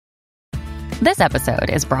This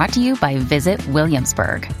episode is brought to you by Visit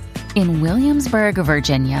Williamsburg. In Williamsburg,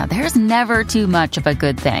 Virginia, there's never too much of a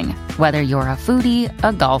good thing. Whether you're a foodie,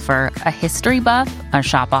 a golfer, a history buff, a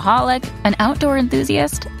shopaholic, an outdoor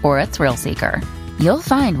enthusiast, or a thrill seeker, you'll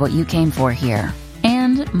find what you came for here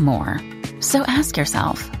and more. So ask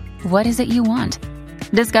yourself, what is it you want?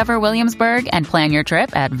 Discover Williamsburg and plan your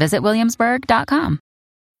trip at visitwilliamsburg.com.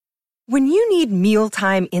 When you need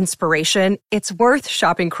mealtime inspiration, it's worth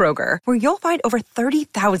shopping Kroger, where you'll find over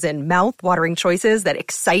 30,000 mouth-watering choices that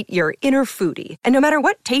excite your inner foodie. And no matter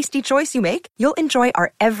what tasty choice you make, you'll enjoy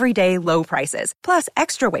our everyday low prices, plus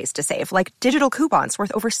extra ways to save, like digital coupons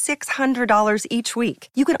worth over $600 each week.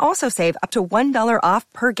 You can also save up to $1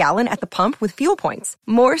 off per gallon at the pump with fuel points.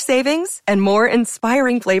 More savings and more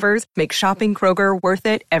inspiring flavors make shopping Kroger worth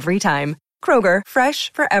it every time. Kroger,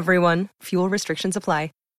 fresh for everyone. Fuel restrictions apply.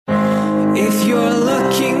 If you're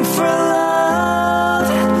looking for love,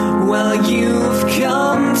 well, you've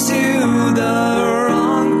come to the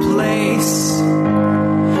wrong place.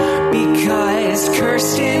 Because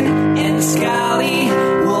Kirsten and Scally,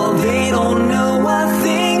 well, they don't know a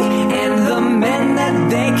thing. And the men that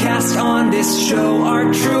they cast on this show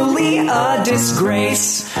are truly a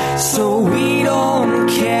disgrace. So we don't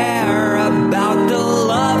care about the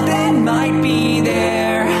love that might be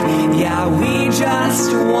there. Yeah, we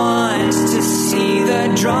just want to see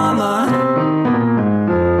the drama.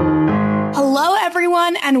 Hello,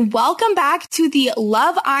 everyone, and welcome back to the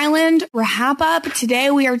Love Island wrap-up. Today,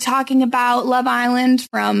 we are talking about Love Island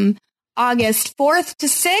from August 4th to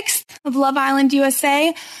 6th of Love Island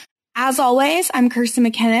USA. As always, I'm Kirsten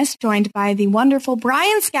McInnes, joined by the wonderful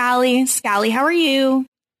Brian Scally. Scally, how are you?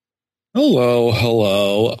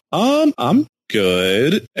 Hello. I'm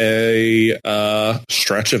good. A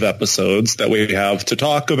stretch of episodes that we have to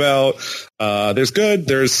talk about. There's good,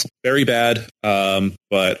 there's very bad,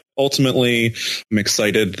 but ultimately I'm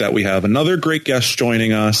excited that we have another great guest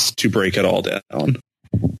joining us to break it all down.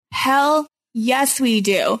 Hell yes, we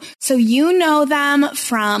do. So you know them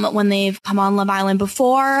from when they've come on Love Island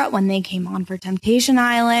before, when they came on for Temptation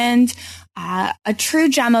Island. A true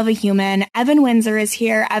gem of a human. Evan Windsor is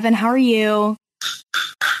here. Evan, how are you?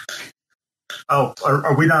 Oh,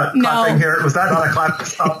 are we not clapping here? Was that not a clap?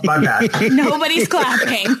 Oh, my bad. Nobody's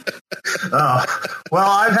clapping. Oh, well,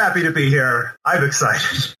 I'm happy to be here. I'm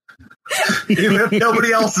excited. Even if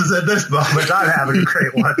nobody else is at this moment, I'm having a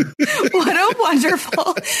great one. What a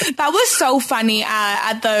wonderful. That was so funny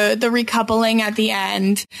at the recoupling at the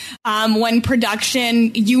end when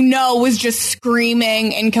production, was just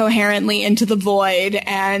screaming incoherently into the void,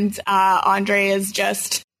 and Andre is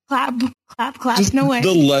just clap. Just no way.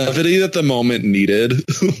 The levity that the moment needed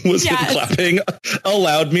was him clapping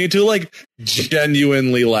allowed me to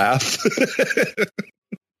genuinely laugh.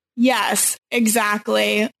 Yes,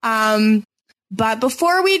 exactly. But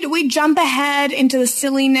before we jump ahead into the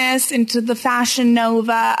silliness, into the Fashion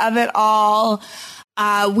Nova of it all,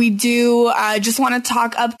 we do just want to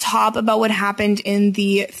talk up top about what happened in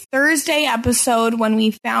the Thursday episode when we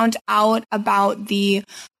found out about the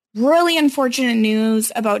really unfortunate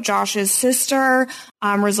news about Josh's sister,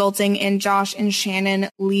 resulting in Josh and Shannon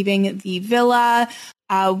leaving the villa.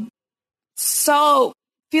 So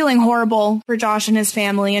feeling horrible for Josh and his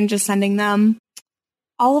family, and just sending them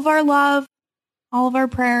all of our love, all of our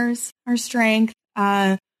prayers, our strength.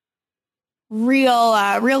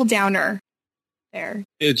 Real downer there.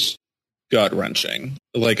 It's gut-wrenching.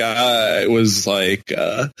 I was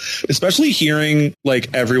especially hearing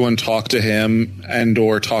everyone talk to him and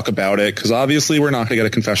or talk about it, because obviously we're not going to get a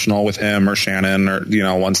confessional with him or Shannon or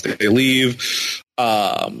once they leave.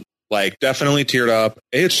 Definitely teared up.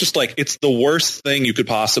 It's just it's the worst thing you could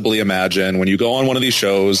possibly imagine when you go on one of these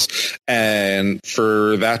shows, and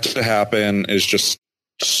for that to happen is just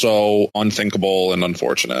so unthinkable and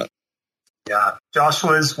unfortunate. Yeah, Josh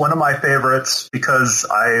was one of my favorites because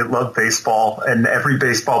I love baseball, and every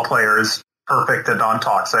baseball player is perfect and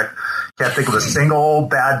non-toxic. Can't think of a single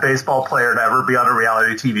bad baseball player to ever be on a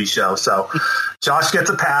reality TV show. So Josh gets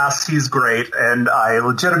a pass. He's great, and I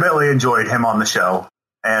legitimately enjoyed him on the show.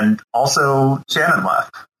 And also Shannon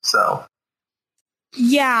left, so.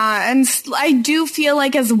 Yeah, and I do feel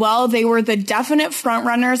like as well they were the definite front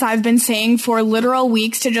runners. I've been saying for literal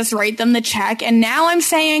weeks to just write them the check, and now I'm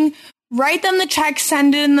saying write them the check,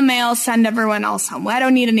 send it in the mail, send everyone else home. I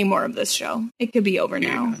don't need any more of this show. It could be over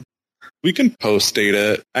now. We can post-date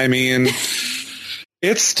it. I mean,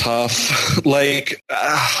 it's tough.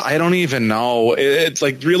 I don't even know. It's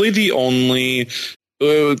really the only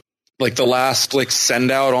like the last like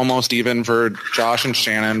send out almost even for Josh and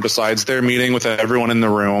Shannon, besides their meeting with everyone in the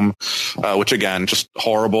room, which again, just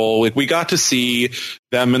horrible. Like we got to see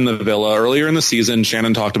them in the villa earlier in the season.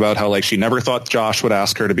 Shannon talked about how like she never thought Josh would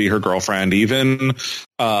ask her to be her girlfriend, even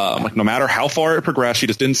like no matter how far it progressed, she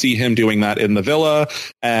just didn't see him doing that in the villa.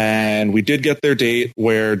 And we did get their date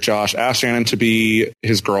where Josh asked Shannon to be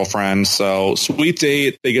his girlfriend. So sweet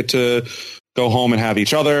date. They get to go home and have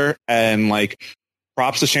each other, and like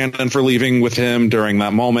props to Shannon for leaving with him during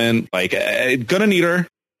that moment. Like, gonna need her,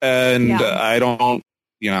 and I don't,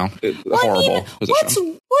 horrible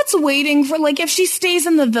position. What's waiting for, like, if she stays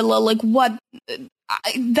in the villa, like, what?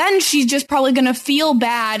 Then she's just probably gonna feel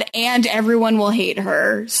bad, and everyone will hate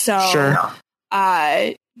her. So, sure.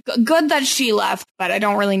 Good that she left, but I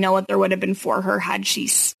don't really know what there would have been for her had she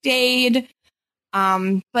stayed.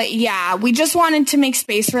 But yeah, we just wanted to make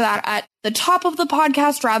space for that at the top of the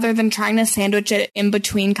podcast rather than trying to sandwich it in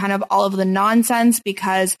between kind of all of the nonsense,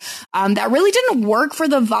 because that really didn't work for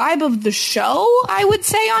the vibe of the show, I would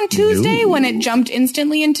say, on Tuesday when it jumped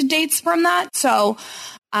instantly into dates from that. So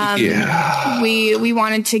we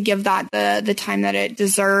wanted to give that the time that it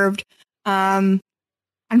deserved.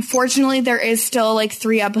 Unfortunately, there is still like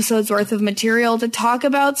 3 episodes worth of material to talk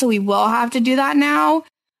about, so we will have to do that now.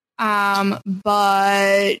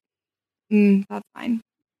 But that's fine.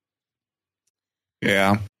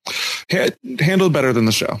 Yeah. Handled better than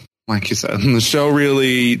the show, like you said. And the show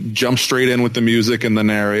really jumped straight in with the music and the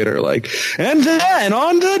narrator, like, and then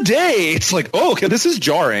on the day, it's like, oh, okay, this is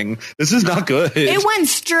jarring. This is not good. It went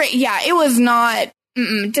straight. Yeah, it was not,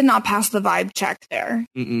 did not pass the vibe check there.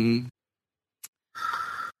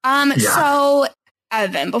 So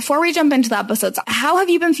Evan, before we jump into the episodes, how have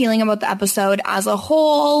you been feeling about the episode as a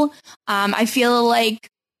whole? I feel like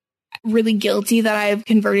really guilty that I've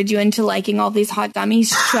converted you into liking all these hot dummies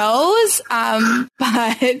shows,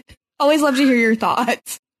 but always love to hear your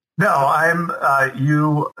thoughts. No,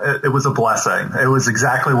 it was a blessing. It was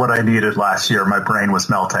exactly what I needed last year. My brain was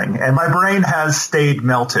melting, and my brain has stayed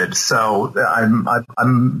melted. So I'm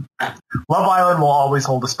Love Island will always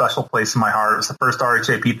hold a special place in my heart. It was the first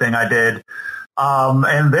RHAP thing I did.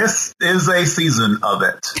 And this is a season of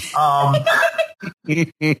it.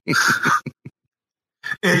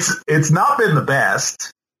 It's not been the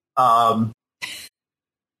best. That's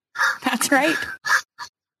right.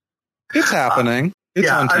 It's happening. It's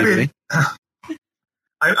on TV.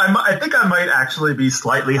 I think I might actually be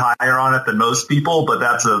slightly higher on it than most people, but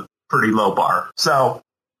that's a pretty low bar. So,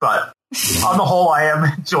 but on the whole, I am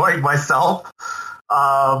enjoying myself.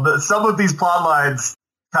 Some of these plot lines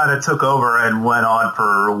kind of took over and went on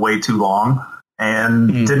for way too long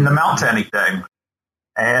and didn't amount to anything.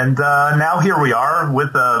 And now here we are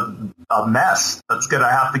with a mess that's going to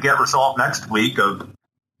have to get resolved next week. I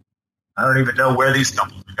don't even know where these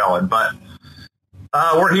couples are going, but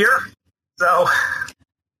we're here. So,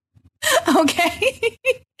 okay,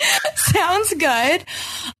 sounds good.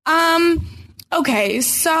 Okay,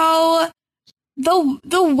 so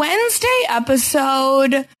the Wednesday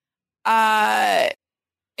episode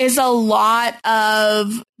is a lot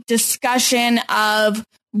of discussion of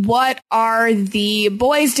what are the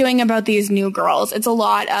boys doing about these new girls. It's a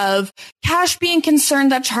lot of Cash being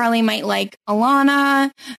concerned that Charlie might like Alana.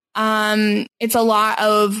 It's a lot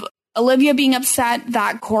of Olivia being upset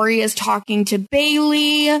that Corey is talking to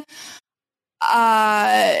Bailey.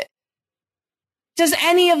 Does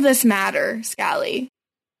any of this matter, Scally?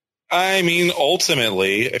 I mean,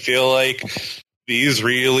 ultimately, I feel like these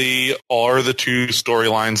really are the 2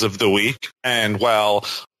 storylines of the week. And while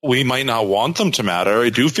we might not want them to matter, I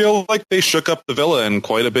do feel like they shook up the villa in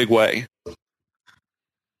quite a big way.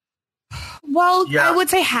 Well, yeah. I would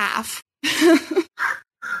say half.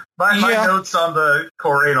 My notes on the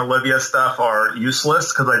Corey and Olivia stuff are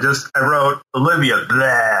useless because I wrote Olivia,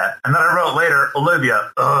 bleh, and then I wrote later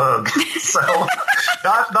Olivia, ugh. So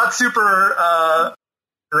not super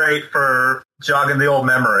great for jogging the old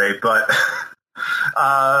memory, but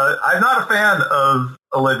I'm not a fan of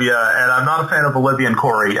Olivia, and I'm not a fan of Olivia and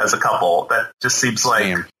Corey as a couple. That just seems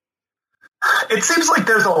like it seems like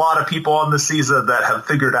there's a lot of people on the season that have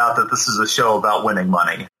figured out that this is a show about winning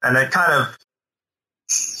money, and it kind of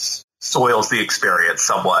soils the experience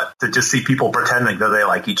somewhat to just see people pretending that they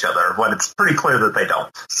like each other when it's pretty clear that they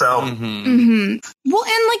don't. So, well, and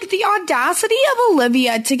like the audacity of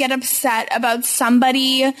Olivia to get upset about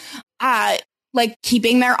somebody like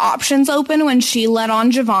keeping their options open when she let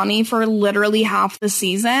on Giovanni for literally half the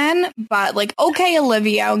season. But like, okay,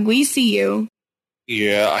 Olivia, we see you.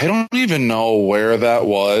 Yeah, I don't even know where that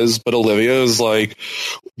was, but Olivia's like,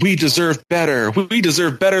 we deserve better. We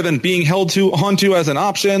deserve better than being held onto as an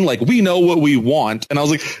option. Like, we know what we want. And I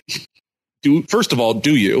was like, first of all,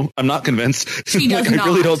 do you? I'm not convinced. She does I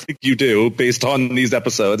really not. don't think you do based on these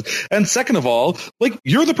episodes. And second of all, like,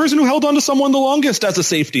 you're the person who held on to someone the longest as a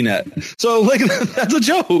safety net. So like, that's a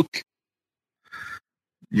joke.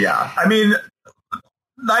 Yeah. I mean,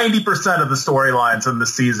 90% of the storylines in the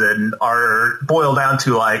season are boiled down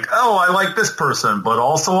to like, oh, I like this person, but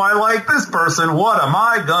also I like this person. What am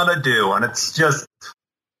I gonna do? And it's just,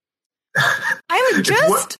 I'm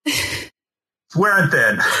just, it's wearing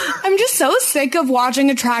thin. I'm just so sick of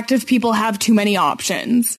watching attractive people have too many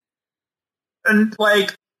options. And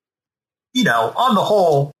like, you know, on the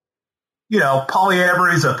whole, you know,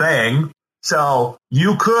 polyamory is a thing. So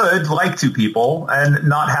you could like two people and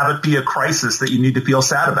not have it be a crisis that you need to feel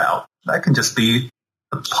sad about. That can just be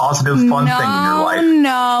a positive, fun thing in your life.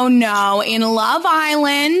 No. In Love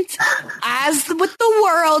Island, as with the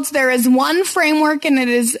world, there is one framework, and it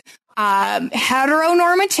is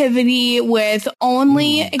heteronormativity with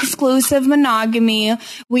only exclusive monogamy.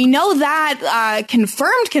 We know that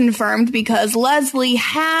confirmed because Leslie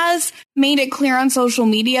has made it clear on social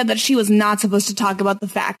media that she was not supposed to talk about the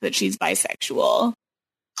fact that she's bisexual.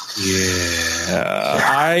 Yeah,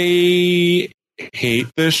 I hate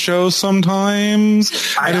this show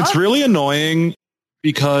sometimes, and it's really annoying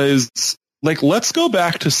because, like, let's go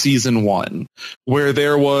back to season 1 where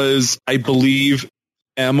there was, I believe,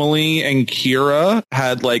 Emily and Kira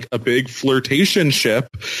had like a big flirtation ship,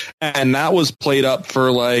 and that was played up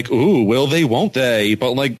for like, ooh, will they, won't they?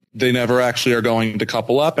 But like, they never actually are going to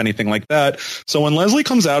couple up, anything like that. So when Leslie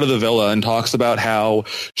comes out of the villa and talks about how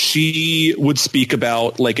she would speak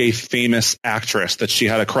about like a famous actress that she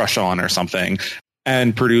had a crush on or something,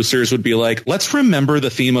 and producers would be like, let's remember the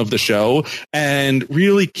theme of the show and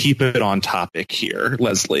really keep it on topic here,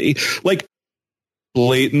 Leslie. Like,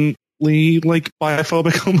 blatant like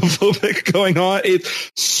biphobic, homophobic going on.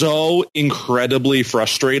 It's so incredibly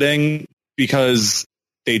frustrating because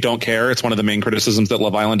they don't care. It's one of the main criticisms that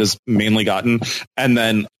Love Island has mainly gotten. And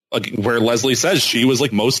then where Leslie says she was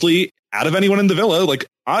like mostly out of anyone in the villa, like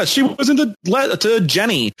she was into to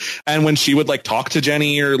Jenny. And when she would like talk to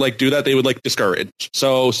Jenny or like do that, they would like discourage.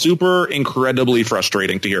 So super incredibly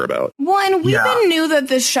frustrating to hear about. Well, and we even knew that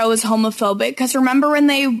this show is homophobic because remember when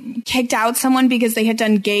they kicked out someone because they had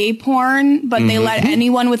done gay porn, but they let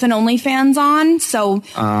anyone with an OnlyFans on. So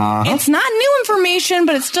it's not new information,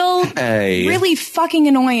 but it's still really fucking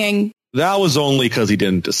annoying. That was only because he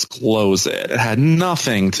didn't disclose it. It had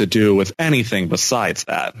nothing to do with anything besides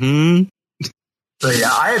that. So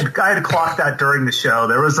yeah, I had clocked that during the show.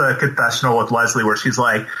 There was a confessional with Leslie where she's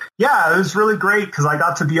like, yeah, it was really great because I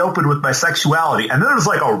got to be open with my sexuality. And then there was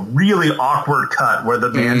like a really awkward cut where the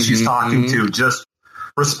man she's talking to just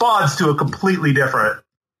responds to a completely different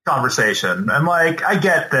conversation. And like, I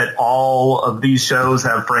get that all of these shows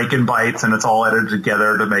have break and bites and it's all edited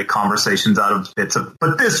together to make conversations out of bits of,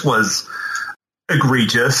 but this was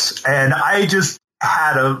egregious. And I just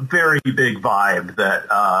had a very big vibe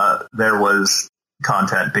that there was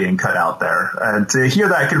content being cut out there. And to hear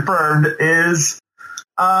that confirmed is,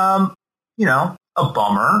 you know, a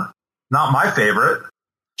bummer. Not my favorite.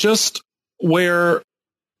 Just where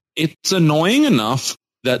it's annoying enough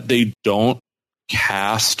that they don't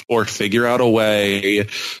cast or figure out a way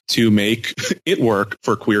to make it work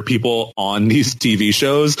for queer people on these TV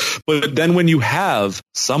shows. But then when you have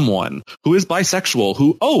someone who is bisexual,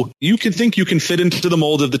 who, you can think you can fit into the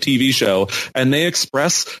mold of the TV show, and they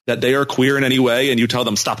express that they are queer in any way, and you tell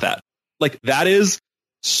them, stop that. Like, that is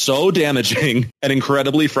so damaging and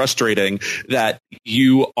incredibly frustrating that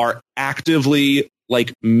you are actively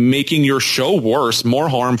like making your show worse, more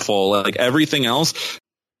harmful, like everything else,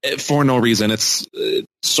 for no reason. It's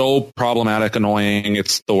so problematic, annoying.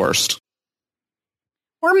 It's the worst.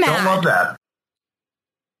 We're mad. Don't love that.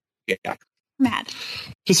 Yeah. Mad.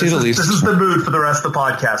 To say the least. This is the mood for the rest of the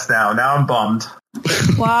podcast now. Now I'm bummed.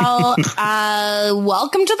 Well,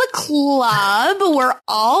 welcome to the club. We're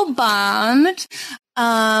all bummed.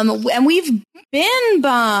 And we've been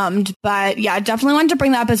bummed, but yeah, definitely wanted to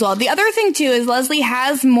bring that up as well. The other thing too is Leslie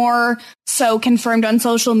has more so confirmed on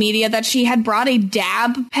social media that she had brought a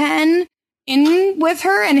dab pen in with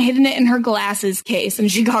her and hidden it in her glasses case, and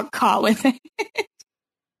she got caught with it.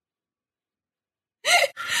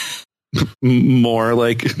 More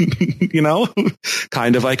like, you know,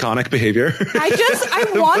 kind of iconic behavior. I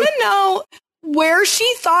want to know where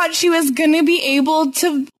she thought she was going to be able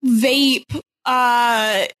to vape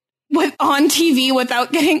on TV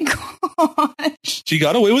without getting caught. She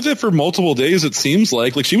got away with it for multiple days, it seems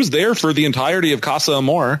like. Like, she was there for the entirety of Casa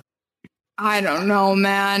Amor. I don't know,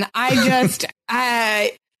 man.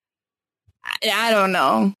 I don't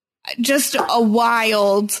know. Just a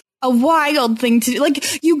wild a wild thing to do.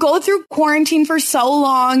 Like, you go through quarantine for so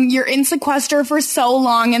long, you're in sequester for so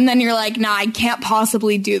long, and then you're like, nah, I can't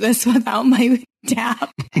possibly do this without my dab.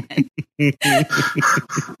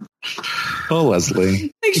 Oh,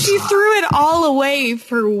 Leslie. Like, she threw it all away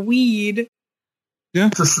for weed. Yeah.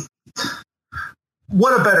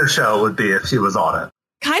 What a better show it would be if she was on it.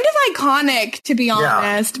 Kind of iconic, to be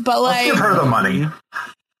honest, but like, Let's give her the money.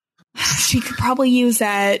 She could probably use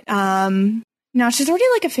it. No, she's already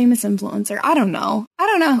like a famous influencer. I don't know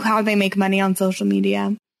how they make money on social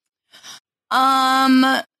media.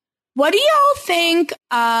 What do y'all think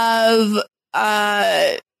of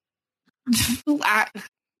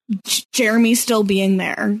Jeremy still being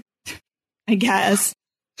there? I guess.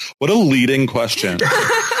 What a leading question.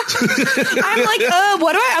 I'm like,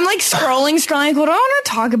 I'm like scrolling. Like, what do I want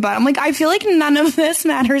to talk about? I'm like, I feel like none of this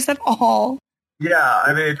matters at all. Yeah,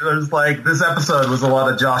 I mean, there's like, this episode was a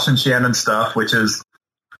lot of Josh and Shannon stuff, which is,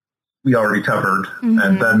 we already covered. Mm-hmm.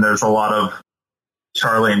 And then there's a lot of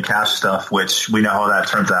Charlie and Cash stuff, which we know how that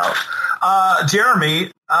turns out. Jeremy,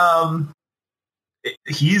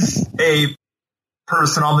 he's a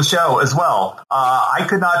person on the show as well. I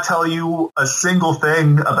could not tell you a single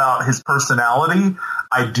thing about his personality.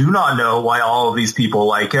 I do not know why all of these people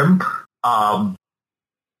like him.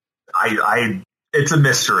 It's a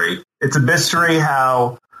mystery. It's a mystery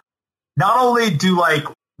how not only do like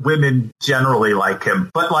women generally like him,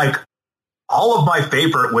 but like all of my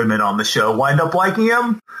favorite women on the show wind up liking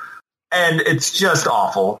him. And it's just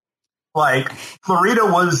awful. Like, Florida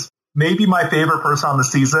was maybe my favorite person on the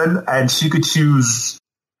season, and she could choose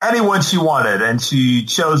anyone she wanted, and she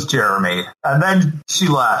chose Jeremy. And then she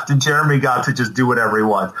left, and Jeremy got to just do whatever he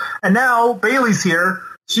wants. And now Bailey's here.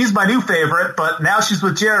 She's my new favorite, but now she's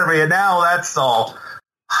with Jeremy, and now that's all.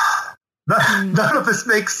 None of this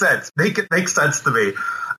makes sense. Make it make sense to me.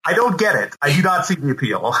 I don't get it. I do not see the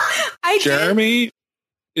appeal. Jeremy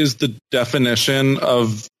is the definition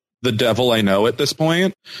of the devil I know at this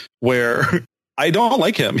point, where I don't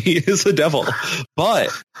like him. He is a devil.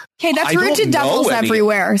 But okay, that's rude to devils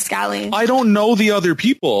everywhere, Scally. I don't know the other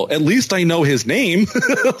people. At least I know his name.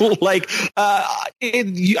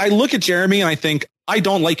 I look at Jeremy and I think, I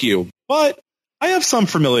don't like you, but I have some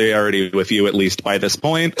familiarity with you, at least by this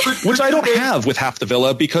point, which I don't have with half the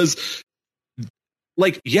villa, because,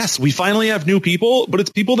 like, yes, we finally have new people, but it's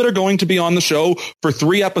people that are going to be on the show for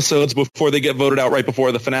 3 episodes before they get voted out right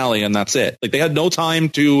before the finale, and that's it. Like, they had no time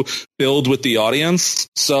to build with the audience,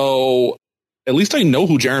 so at least I know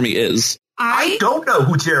who Jeremy is. I don't know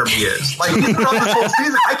who Jeremy is. Like, he's been on this whole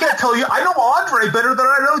season. I can't tell you. I know Andre better than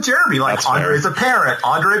I know Jeremy. Like, that's Andre's fair. A parent.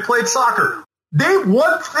 Andre played soccer. Name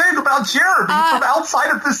one thing about Jeremy from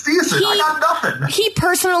outside of this season. I got nothing. He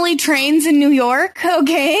personally trains in New York,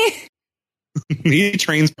 okay? He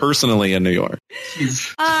trains personally in New York.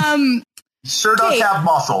 Sure does have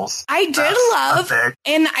muscles. I did love,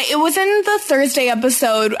 and it was in the Thursday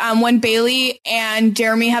episode when Bailey and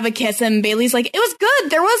Jeremy have a kiss, and Bailey's like, it was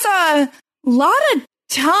good. There was a lot of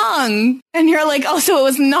tongue. And you're like, oh, so it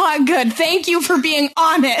was not good. Thank you for being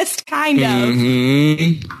honest, kind of.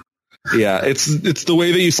 Mm-hmm. Yeah, it's the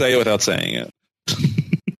way that you say it without saying it.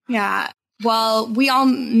 Yeah. Well, we all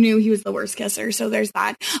knew he was the worst kisser, so there's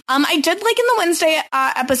that. I did like in the Wednesday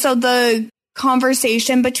episode the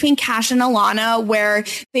conversation between Cash and Alana, where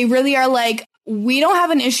they really are like, we don't have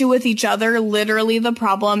an issue with each other. Literally, the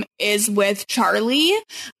problem is with Charlie,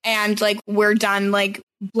 and like we're done like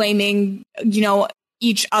blaming,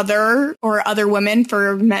 each other or other women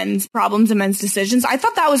for men's problems and men's decisions. I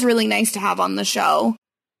thought that was really nice to have on the show.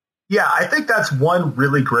 Yeah, I think that's one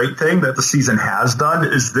really great thing that the season has done,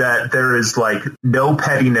 is that there is like no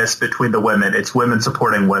pettiness between the women. It's women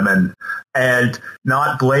supporting women and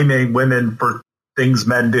not blaming women for things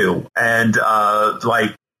men do. And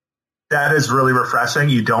like that is really refreshing.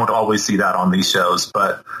 You don't always see that on these shows,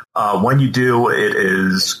 but when you do, it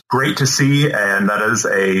is great to see. And that is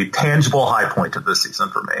a tangible high point of this season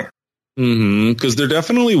for me. Because there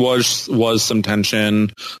definitely was some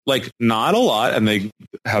tension, like not a lot, and they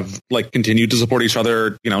have like continued to support each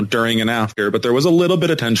other, during and after. But there was a little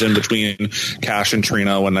bit of tension between Cash and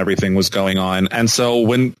Trina when everything was going on. And so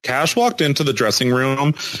when Cash walked into the dressing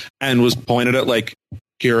room and was pointed at like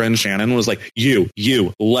Kira and Shannon, was like, you,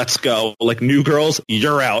 let's go. Like, new girls,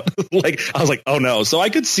 you're out. Like, I was like, oh no. So I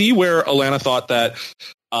could see where Alana thought that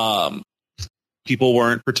people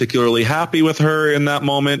weren't particularly happy with her in that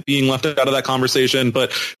moment being left out of that conversation,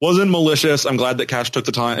 but wasn't malicious. I'm glad that Cash took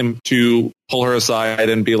the time to pull her aside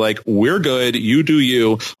and be like, we're good. You do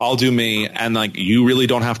you, I'll do me. And like, you really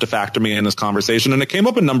don't have to factor me in this conversation. And it came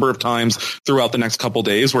up a number of times throughout the next couple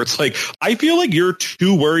days where it's like, I feel like you're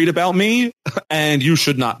too worried about me and you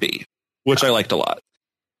should not be, which I liked a lot.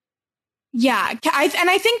 Yeah,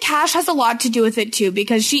 I think Cash has a lot to do with it too,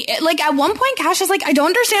 because she, like, at one point Cash is like, I don't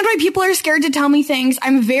understand why people are scared to tell me things.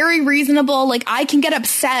 I'm very reasonable. Like, I can get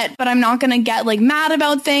upset, but I'm not going to get like mad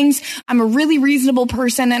about things. I'm a really reasonable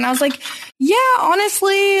person. And I was like, yeah,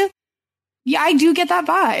 honestly, yeah, I do get that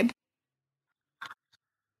vibe.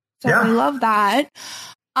 So I love that.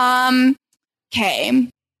 Okay.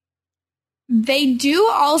 They do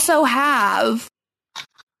also have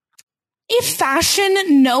a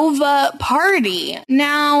Fashion Nova party.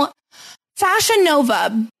 Now, Fashion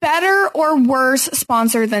Nova, better or worse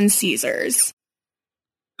sponsor than Caesars?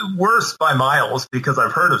 Worse by miles, because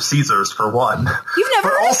I've heard of Caesars for one. You've never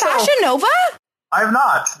heard of Fashion Nova? I have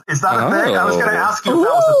not. Is that a thing? I was going to ask you if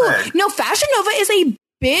that was a thing. No, Fashion Nova is a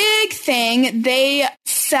big thing. They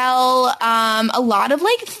sell a lot of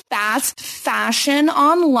like fast fashion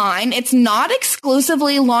online. It's not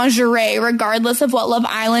exclusively lingerie, regardless of what Love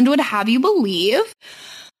Island would have you believe.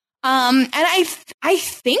 And I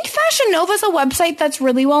think Fashion Nova is a website that's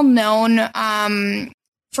really well known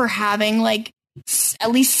for having like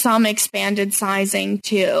at least some expanded sizing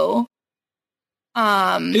too. But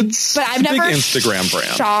I've never Instagram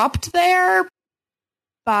brand shopped there.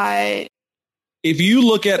 But if you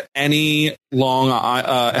look at any Long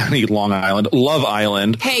Island, Love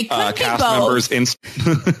Island, cast members,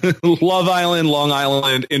 Love Island, Long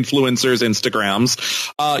Island influencers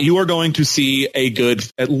Instagrams, you are going to see a good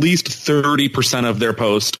at least 30% of their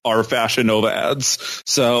posts are Fashion Nova ads.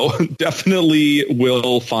 So definitely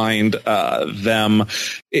will find them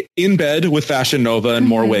in bed with Fashion Nova in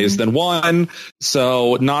more ways than one.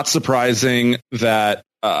 So not surprising that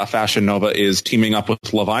Fashion Nova is teaming up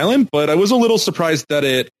with Love Island, but I was a little surprised that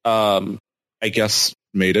it, I guess,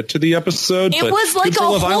 made it to the episode. It was like a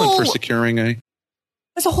Love whole Island for securing a.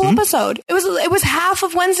 It's a whole episode. It was half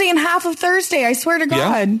of Wednesday and half of Thursday. I swear to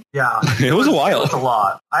God. Yeah, it was a while. It was a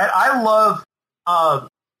lot. I love.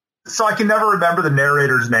 So I can never remember the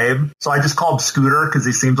narrator's name, so I just call him Scooter because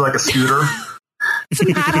he seems like a scooter. It's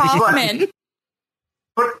Matt Hoffman.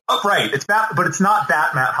 But right, it's Matt, but it's not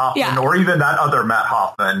that Matt Hoffman or even that other Matt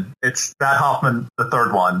Hoffman. It's Matt Hoffman, the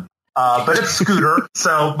third one. But it's Scooter,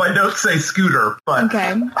 so my notes say Scooter. But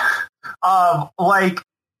okay. Like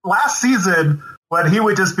last season when he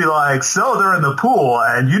would just be like, "So they're in the pool,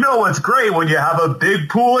 and you know what's great when you have a big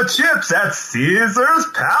pool of chips at Caesar's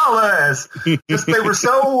Palace." Just they were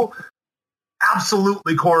so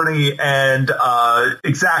absolutely corny and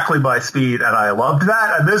exactly my speed, and I loved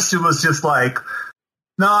that. And this was just like.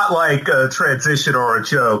 Not like a transition or a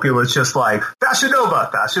joke. It was just like, Fashion Nova.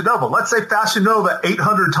 Let's say Fashion Nova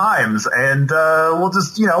 800 times, and we'll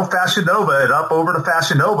just, Fashion Nova it up over to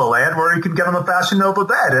Fashion Nova land where you can get on a Fashion Nova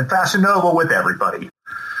bed and Fashion Nova with everybody.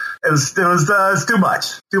 It was too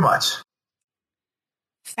much.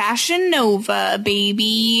 Fashion Nova,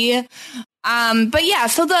 baby. But yeah,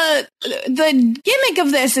 so the gimmick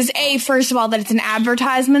of this is first of all, that it's an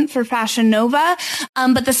advertisement for Fashion Nova.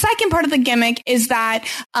 But the second part of the gimmick is that,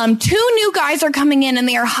 2 new guys are coming in and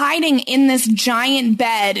they are hiding in this giant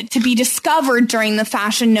bed to be discovered during the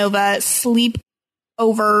Fashion Nova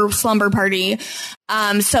sleepover slumber party.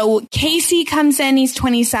 So Casey comes in, he's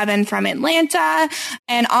 27 from Atlanta,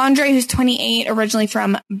 and Andre, who's 28, originally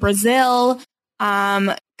from Brazil,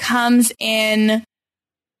 comes in.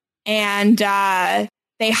 And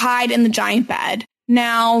they hide in the giant bed.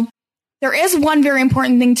 Now, there is one very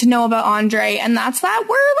important thing to know about Andre, and that's that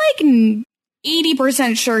we're like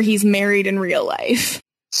 80% sure he's married in real life.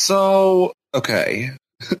 So, okay.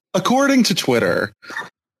 According to Twitter,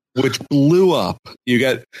 which blew up, you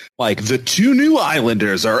get like the 2 new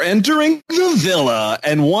Islanders are entering the villa,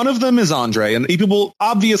 and one of them is Andre. And people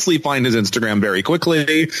obviously find his Instagram very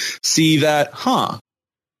quickly, see that,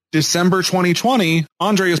 December 2020,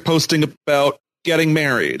 Andre is posting about getting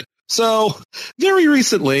married. So, very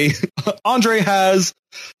recently, Andre has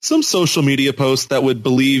some social media posts that would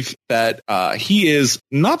believe that he is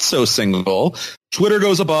not so single. Twitter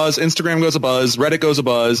goes abuzz, Instagram goes abuzz, Reddit goes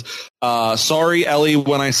abuzz. Sorry, Ellie,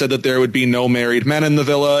 when I said that there would be no married men in the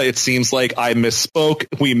villa. It seems like I misspoke.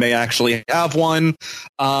 We may actually have one.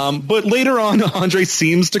 But later on, Andre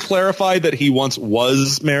seems to clarify that he once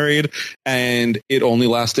was married and it only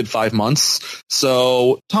lasted 5 months.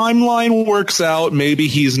 So timeline works out. Maybe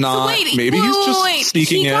he's not. So maybe he's just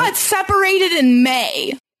sneaking in. He got separated in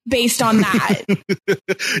May. based on that.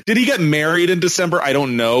 Did he get married in December? I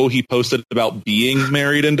don't know. He posted about being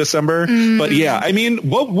married in December. But yeah, I mean,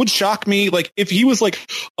 what would shock me, like if he was like,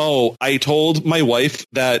 oh, I told my wife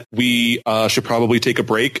that we should probably take a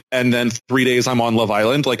break, and then 3 days I'm on Love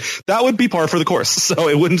Island, like that would be par for the course. So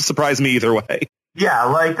it wouldn't surprise me either way. Yeah,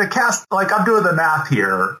 like like I'm doing the math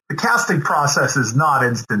here. The casting process is not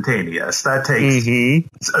instantaneous. That takes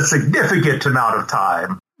a significant amount of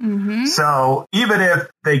time. So even if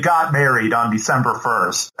they got married on December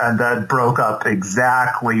 1st and then broke up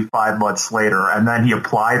exactly 5 months later, and then he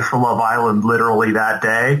applied for Love Island literally that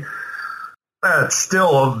day, that's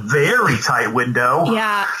still a very tight window.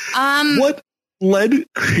 Yeah. What led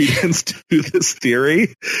credence to this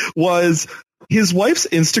theory was his wife's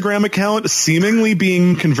Instagram account seemingly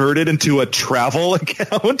being converted into a travel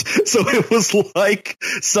account. So it was like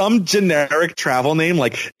some generic travel name,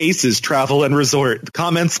 like Aces Travel and Resort.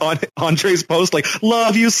 Comments on Andre's post like,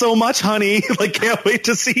 love you so much, honey. Like, can't wait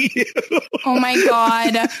to see you. Oh my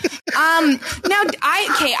God. Now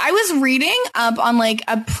I was reading up on like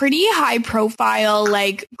a pretty high profile,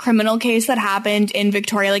 like criminal case that happened in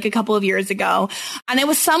Victoria, like a couple of years ago. And it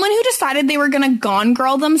was someone who decided they were going to Gone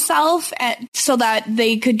Girl themselves so that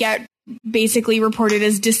they could get basically reported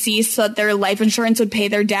as deceased so that their life insurance would pay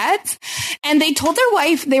their debts. And they told their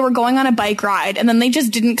wife they were going on a bike ride and then they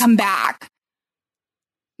just didn't come back.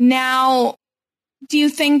 Now, do you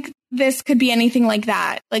think this could be anything like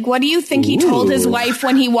that? Like, what do you think he told his wife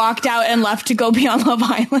when he walked out and left to go be on Love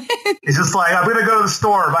Island? He's just like, I'm going to go to the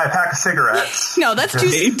store and buy a pack of cigarettes. No, that's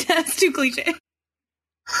too cliche.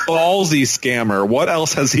 Ballsy scammer. What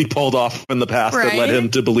else has he pulled off in the past that led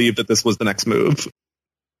him to believe that this was the next move?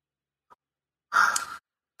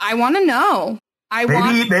 I want to know.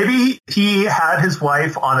 Maybe he had his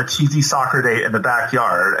wife on a cheesy soccer date in the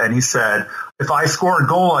backyard, and he said, if I score a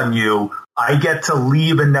goal on you, I get to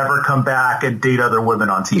leave and never come back and date other women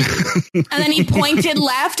on TV. And then he pointed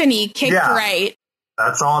left and he kicked right.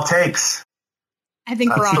 That's all it takes. I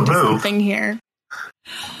think we're on to something here.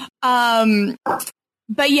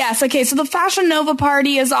 But yes, okay, so the Fashion Nova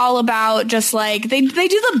party is all about just like, they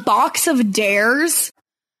do the box of dares,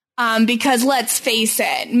 because let's face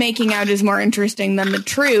it, making out is more interesting than the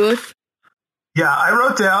truth. Yeah, I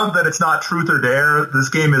wrote down that it's not truth or dare. This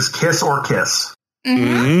game is kiss or kiss.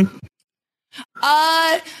 Mm-hmm.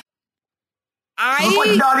 It's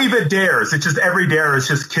like not even dares. It's just every dare is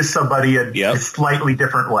just kiss somebody in a slightly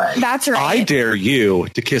different way. That's right. I dare you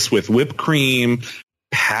to kiss with whipped cream,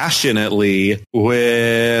 passionately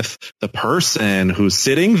with the person who's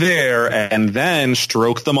sitting there, and then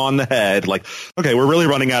stroke them on the head. Like, okay, we're really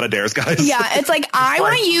running out of dares, guys. Yeah, it's like, I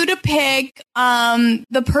want you to pick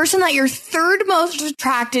the person that you're third most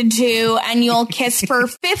attracted to, and you'll kiss for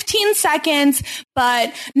 15 seconds,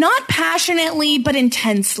 but not passionately, but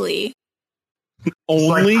intensely.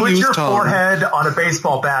 Only put your tongue. Forehead on a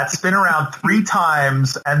baseball bat, spin around 3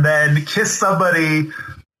 times, and then kiss somebody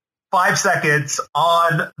 5 seconds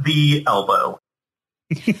on the elbow.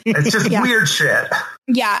 It's just weird shit.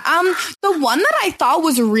 Yeah. The one that I thought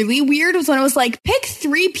was really weird was when it was like, pick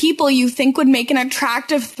 3 people you think would make an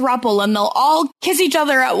attractive throuple and they'll all kiss each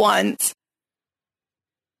other at once.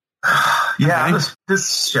 Yeah,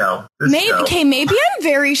 this show. Maybe I'm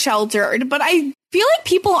very sheltered, but I feel like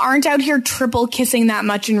people aren't out here triple kissing that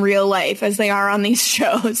much in real life as they are on these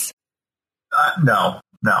shows. No.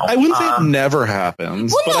 I wouldn't say it never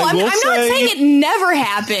happens. Well, no, I'm not saying it never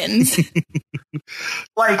happens.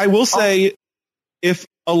 I will say, if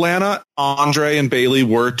Alana, Andre, and Bailey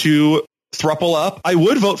were to thruple up, I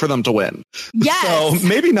would vote for them to win. Yes. So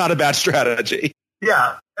maybe not a bad strategy.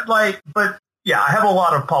 Yeah, but I have a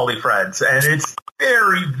lot of poly friends, and it's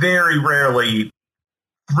very, very rarely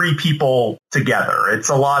 3 people together. It's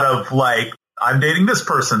a lot of like, I'm dating this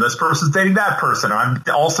person's dating that person, I'm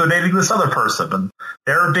also dating this other person, and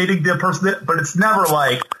they're dating the person, but it's never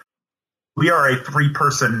like we are a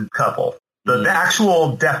 3-person couple. The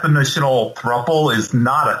actual definitional throuple is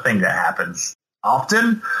not a thing that happens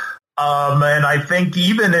often. And I think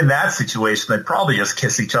even in that situation, they'd probably just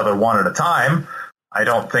kiss each other one at a time. I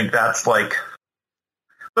don't think that's like...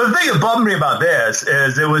 But the thing that bummed me about this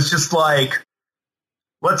is it was just like,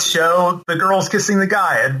 let's show the girls kissing the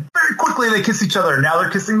guy. And very quickly they kiss each other. Now they're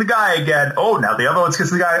kissing the guy again. Oh, now the other one's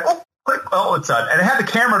kissing the guy. Oh, quick. Oh, it's done. And it had the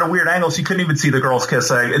camera at a weird angle, so you couldn't even see the girls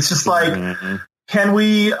kissing. It's just like, can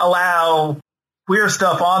we allow queer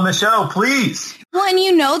stuff on the show, please. Well, and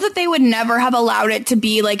you know that they would never have allowed it to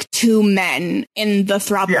be like 2 men in the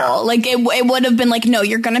throuple. Yeah. Like it would have been like, no,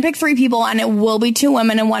 you're going to pick 3 people and it will be 2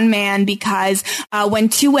 women and 1 man, because when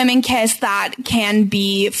 2 women kiss, that can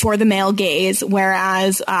be for the male gaze.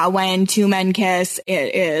 Whereas when 2 men kiss,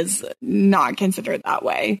 it is not considered that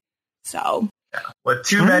way. So. Yeah. When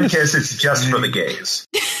 2 men kiss, it's just for the gays.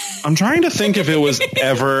 I'm trying to think if it was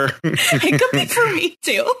ever. It could be for me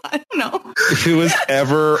too. I don't know. If it was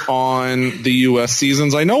ever on the US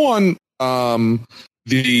seasons. I know on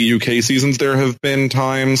the UK seasons there have been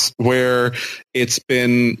times where it's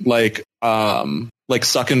been like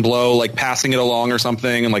suck and blow, like passing it along or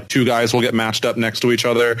something, and like 2 guys will get matched up next to each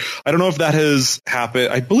other. I don't know if that has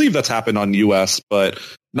happened. I believe that's happened on US, but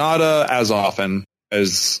not as often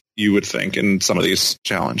as you would think in some of these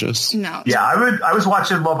challenges. No. Yeah, I was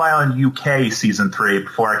watching Love Island UK season 3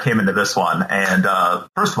 before I came into this one, and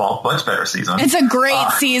first of all, much better season. It's a great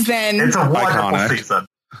season. It's a wonderful Iconic. season.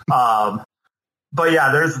 But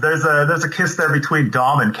yeah, there's a kiss there between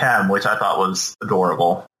Dom and Kem, which I thought was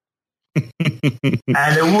adorable. And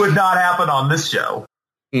it would not happen on this show,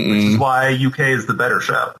 which is why UK is the better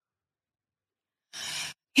show.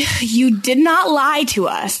 You did not lie to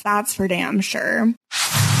us. That's for damn sure.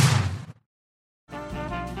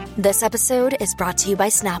 This episode is brought to you by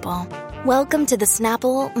Snapple. Welcome to the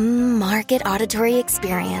Snapple Market Auditory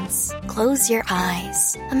Experience. Close your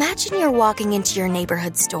eyes. Imagine you're walking into your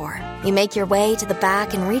neighborhood store. You make your way to the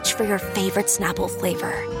back and reach for your favorite Snapple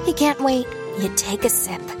flavor. You can't wait. You take a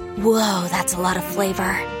sip. Whoa, that's a lot of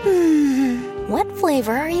flavor. What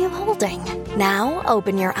flavor are you holding? Now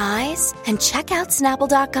open your eyes and check out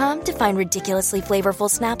Snapple.com to find ridiculously flavorful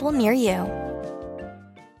Snapple near you.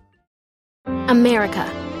 America.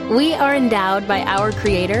 We are endowed by our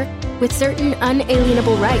Creator with certain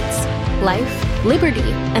unalienable rights: life, liberty,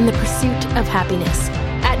 and the pursuit of happiness.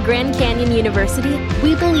 At Grand Canyon University,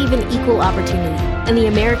 we believe in equal opportunity, and the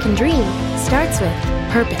American dream starts with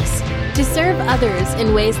purpose. To serve others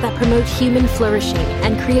in ways that promote human flourishing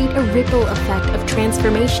and create a ripple effect of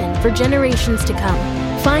transformation for generations to come.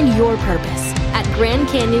 Find your purpose at Grand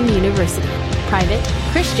Canyon University. Private,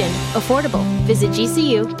 Christian, affordable. Visit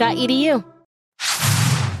gcu.edu.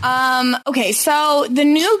 Okay, so the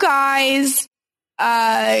new guys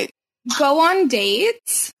go on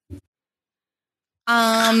dates.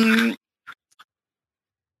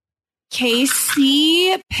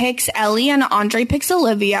 Casey picks Ellie and Andre picks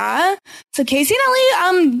Olivia. So Casey and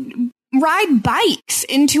Ellie ride bikes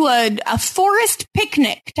into a forest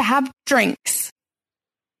picnic to have drinks.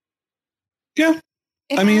 Yeah.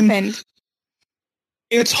 It I mean, happened.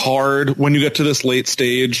 It's hard when you get to this late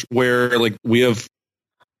stage where like we have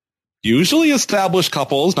usually established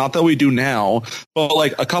couples, not that we do now, but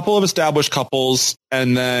like a couple of established couples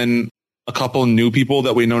and then a couple new people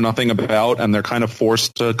that we know nothing about, and they're kind of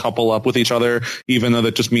forced to couple up with each other, even though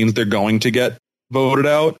that just means they're going to get voted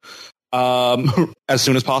out as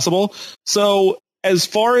soon as possible. So as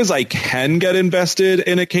far as I can get invested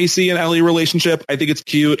in a Casey and Ellie relationship, I think it's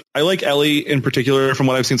cute. I like Ellie in particular from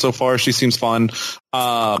what I've seen so far. She seems fun.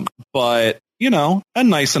 But, you know, a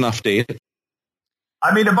nice enough date.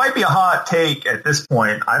 I mean, it might be a hot take at this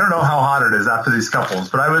point. I don't know how hot it is after these couples,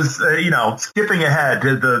 but I was, skipping ahead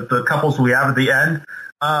to the couples we have at the end.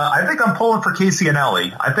 I think I'm pulling for Casey and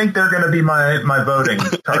Ellie. I think they're going to be my voting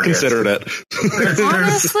targets. I considered it.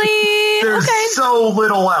 Honestly, there's okay. so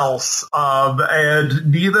little else,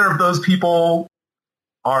 and neither of those people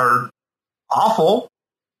are awful.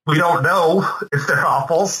 We don't know if they're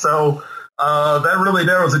awful, so that really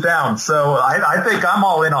narrows it down. So I think I'm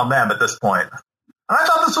all in on them at this point. And I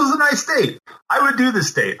thought this was a nice date. I would do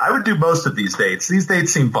this date. I would do most of these dates. These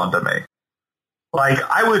dates seem fun to me. Like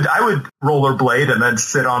I would rollerblade and then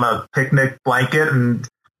sit on a picnic blanket and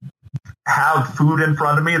have food in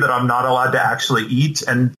front of me that I'm not allowed to actually eat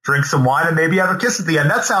and drink some wine and maybe have a kiss at the end.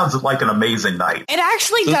 That sounds like an amazing night. It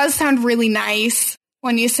actually does sound really nice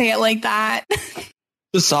when you say it like that.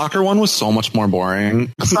 The soccer one was so much more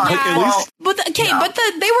boring. Yeah, but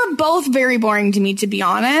they were both very boring to me, to be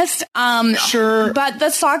honest. Sure. But the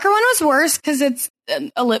soccer one was worse because it's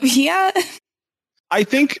Olivia. I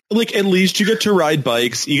think, like, at least you get to ride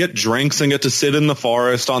bikes, you get drinks, and get to sit in the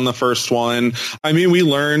forest on the first one. I mean, we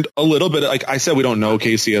learned a little bit, like I said, we don't know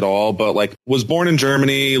Casey at all, but, like, was born in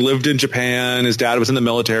Germany, lived in Japan, his dad was in the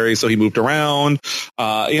military, so he moved around.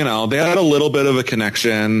 They had a little bit of a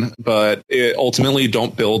connection, but it ultimately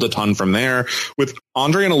don't build a ton from there. With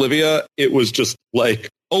Andre and Olivia, it was just, like,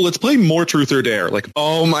 oh, let's play more Truth or Dare. Like,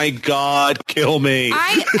 oh, my God, kill me.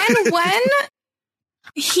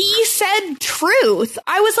 He said truth.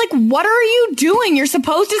 I was like, what are you doing? You're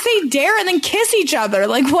supposed to say dare and then kiss each other.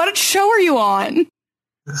 Like, what show are you on?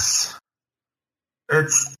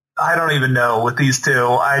 I don't even know with these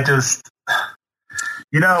two.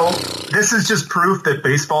 This is just proof that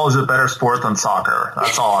baseball is a better sport than soccer.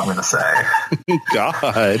 That's all I'm going to say.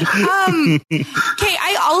 God. Okay,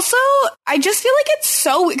 I just feel like it's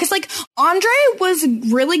so, because like Andre was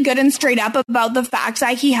really good and straight up about the fact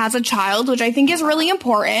that he has a child, which I think is really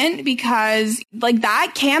important because like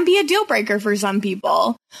that can be a deal breaker for some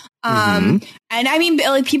people. And I mean,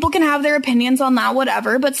 like people can have their opinions on that,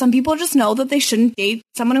 whatever, but some people just know that they shouldn't date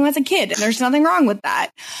someone who has a kid, and there's nothing wrong with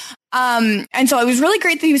that. And so it was really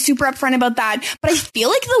great that he was super upfront about that. But I feel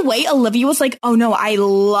like the way Olivia was like, oh no, I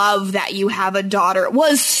love that you have a daughter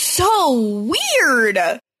was so weird.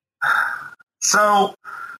 So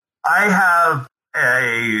I have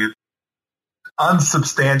a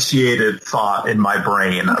unsubstantiated thought in my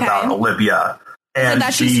brain about Olivia. And so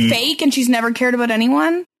that she's fake and she's never cared about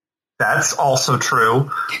anyone? That's also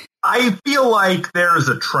true. I feel like there's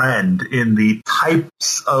a trend in the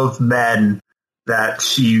types of men that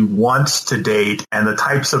she wants to date and the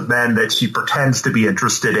types of men that she pretends to be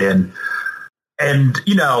interested in. And,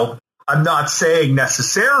 I'm not saying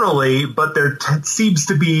necessarily, but there seems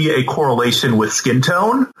to be a correlation with skin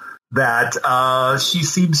tone that she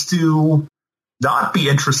seems to not be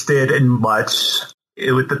interested in much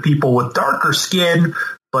with the people with darker skin,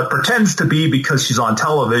 but pretends to be because she's on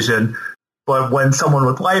television. But when someone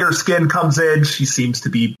with lighter skin comes in, she seems to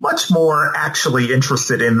be much more actually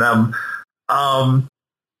interested in them.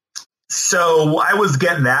 So I was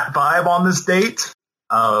getting that vibe on this date.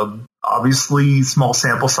 Obviously, small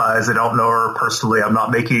sample size. I don't know her personally. I'm not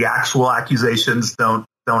making actual accusations. Don't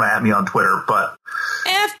at me on Twitter. But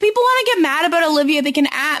if people want to get mad about Olivia, they can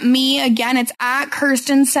at me. Again, it's at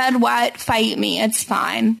Kirsten said what? Fight me. It's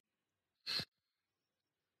fine.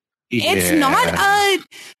 Yeah. It's not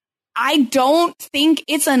I don't think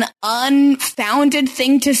it's an unfounded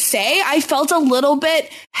thing to say. I felt a little bit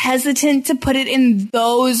hesitant to put it in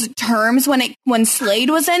those terms when Slade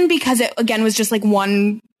was in, because it again was just like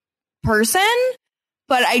one person.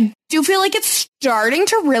 But I do feel like it's starting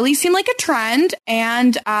to really seem like a trend,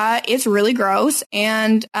 and it's really gross.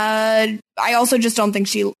 And I also just don't think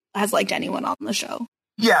she has liked anyone on the show.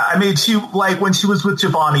 Yeah, I mean, she when she was with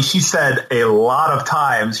Giovanni, she said a lot of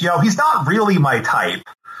times, he's not really my type.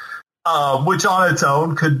 Which on its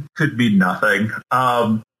own could mean nothing.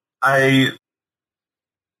 I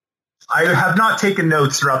have not taken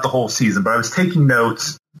notes throughout the whole season, but I was taking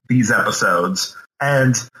notes these episodes,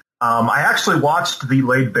 and I actually watched the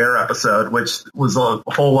Laid Bare episode, which was a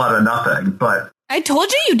whole lot of nothing. But I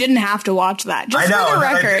told you didn't have to watch that. Just for the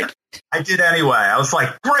record. I did anyway. I was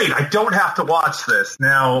like, great, I don't have to watch this.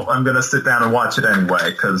 Now I'm going to sit down and watch it anyway,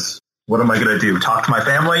 because what am I going to do? Talk to my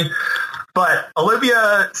family? But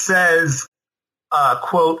Olivia says,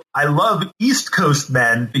 quote, I love East Coast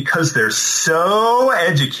men because they're so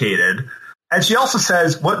educated. And she also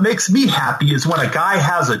says, what makes me happy is when a guy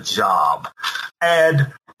has a job.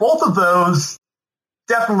 And both of those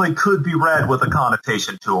definitely could be read with a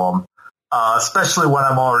connotation to them, especially when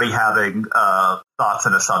I'm already having thoughts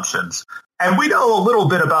and assumptions. And we know a little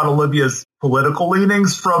bit about Olivia's political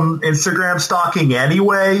leanings from Instagram stalking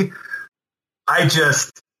anyway. I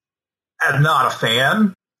just am not a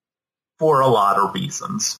fan for a lot of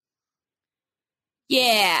reasons.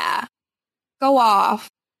 Yeah. Go off.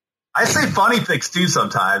 I say funny things too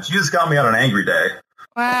sometimes. You just got me on an angry day.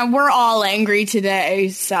 We're all angry today,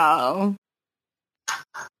 so.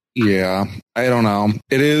 Yeah, I don't know.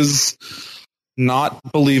 It is not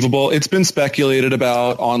believable. It's been speculated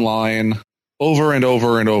about online over and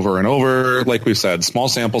over and over and over. Like we said, small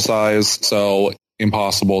sample size, so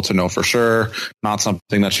impossible to know for sure. Not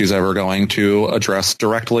something that she's ever going to address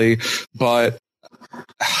directly, but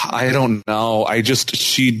I don't know.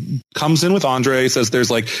 She comes in with Andre, says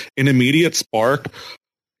there's like an immediate spark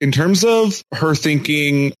in terms of her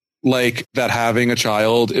thinking like that having a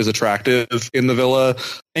child is attractive in the villa.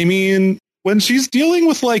 I mean, when she's dealing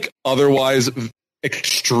with like otherwise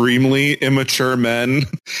extremely immature men,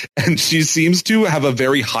 and she seems to have a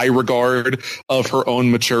very high regard of her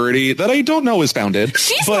own maturity that I don't know is founded.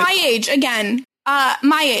 She's my age again.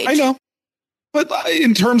 My age. I know. But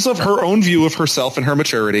in terms of her own view of herself and her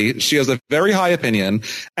maturity, she has a very high opinion.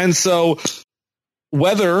 And so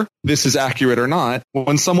whether this is accurate or not,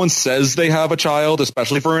 when someone says they have a child,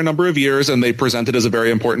 especially for a number of years, and they present it as a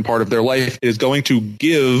very important part of their life, it is going to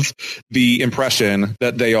give the impression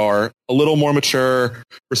that they are a little more mature,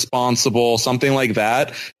 responsible, something like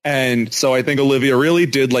that. And so I think Olivia really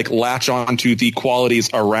did like latch on to the qualities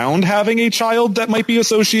around having a child that might be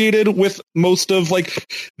associated with most of like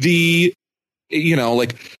the, you know,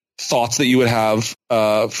 like thoughts that you would have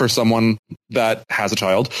for someone that has a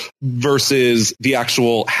child versus the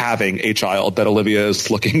actual having a child that Olivia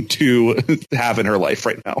is looking to have in her life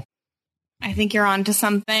right now. I think you're onto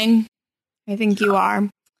something. I think you are.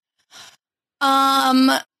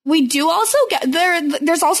 We do also get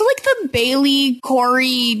there's also like the Bailey,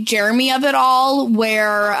 Corey, Jeremy of it all,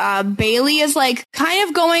 where Bailey is like kind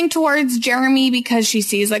of going towards Jeremy because she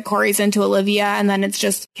sees that Corey's into Olivia, and then it's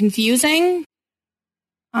just confusing.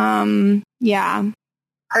 Yeah.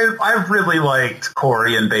 I really liked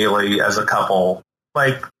Corey and Bailey as a couple.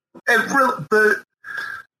 Like, the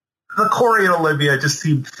Corey and Olivia just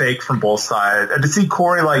seemed fake from both sides. And to see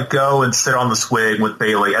Corey like go and sit on the swing with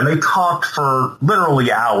Bailey, and they talked for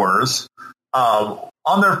literally hours.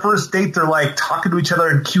 On their first date, they're like talking to each other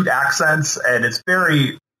in cute accents, and it's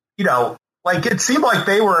very, you know, like it seemed like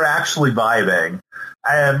they were actually vibing.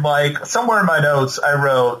 And like somewhere in my notes, I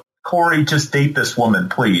wrote, Corey, just date this woman,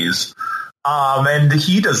 please. And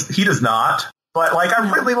he does not. But like,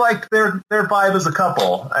 I really liked their vibe as a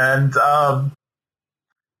couple, and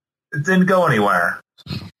it didn't go anywhere.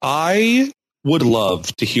 I would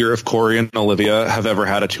love to hear if Corey and Olivia have ever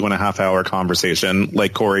had a 2.5-hour conversation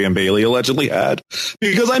like Corey and Bailey allegedly had,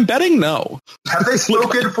 because I'm betting no. Have they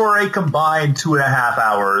spoken for a combined 2.5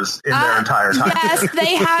 hours in their entire time? Yes,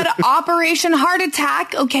 they had Operation Heart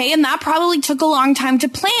Attack, okay, and that probably took a long time to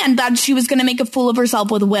plan, that she was going to make a fool of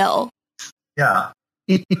herself with Will. Yeah.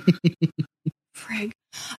 Frig.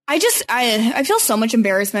 I feel so much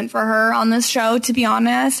embarrassment for her on this show, to be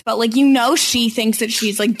honest. But like, you know, she thinks that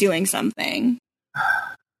she's like doing something.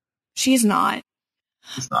 She's not.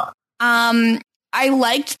 She's not. I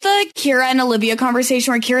liked the Kira and Olivia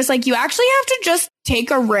conversation where Kira's like, you actually have to just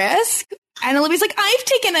take a risk. And Olivia's like, I've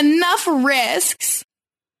taken enough risks.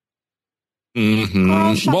 Mm-hmm.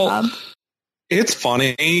 Girl, shut up. It's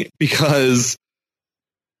funny because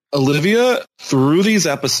Olivia, through these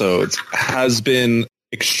episodes, has been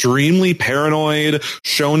extremely paranoid,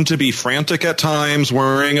 shown to be frantic at times,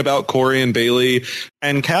 worrying about Corey and Bailey.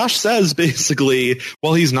 And Cash says basically,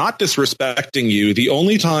 well, he's not disrespecting you. The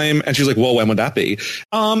only time, and she's like, well, when would that be?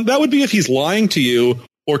 That would be if he's lying to you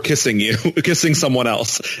or kissing you, kissing someone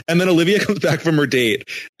else. And then Olivia comes back from her date.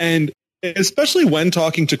 And especially when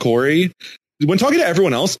talking to Corey, when talking to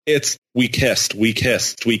everyone else, it's we kissed.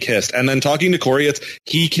 And then talking to Corey, it's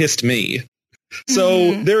he kissed me.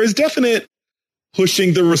 So there is definite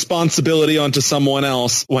pushing the responsibility onto someone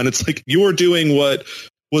else when it's like you're doing what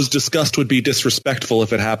was discussed would be disrespectful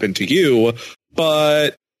if it happened to you,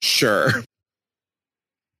 but sure.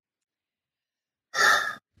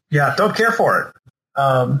 Yeah, don't care for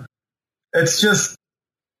it. It's just,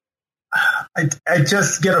 I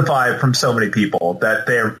just get a vibe from so many people that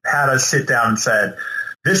they had us sit down and said,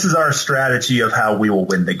 this is our strategy of how we will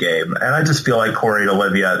win the game. And I just feel like Corey and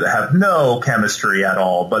Olivia have no chemistry at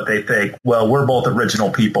all, but they think, well, we're both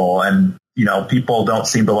original people, and, you know, people don't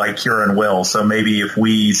seem to like Kira and Will, so maybe if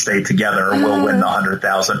we stay together, we'll win the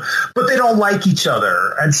 100,000. But they don't like each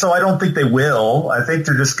other, and so I don't think they will. I think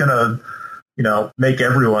they're just going to, you know, make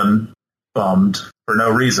everyone bummed for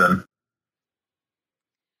no reason.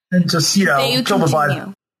 And just, you know, kill the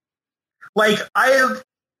vibe. Like, I have...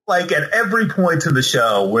 Like at every point in the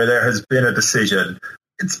show where there has been a decision,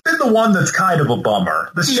 it's been the one that's kind of a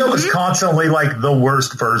bummer. The show is constantly like the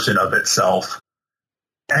worst version of itself.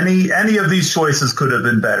 Any of these choices could have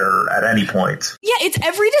been better at any point. Yeah, it's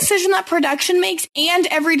every decision that production makes and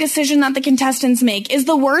every decision that the contestants make is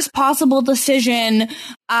the worst possible decision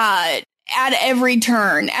at every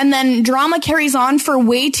turn. And then drama carries on for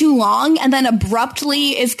way too long and then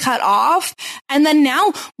abruptly is cut off. And then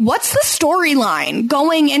now, what's the storyline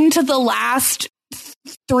going into the last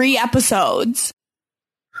 3 episodes?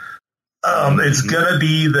 It's going to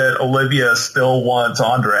be that Olivia still wants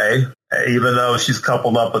Andre, even though she's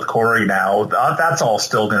coupled up with Corey now. That's all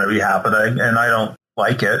still going to be happening, and I don't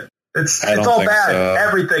like it. It's all bad. So.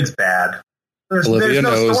 Everything's bad. There's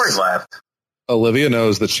no story left. Olivia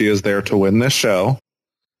knows that she is there to win this show.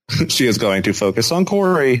 She is going to focus on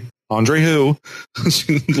Corey. Andre who?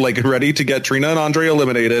 She's like ready to get Trina and Andre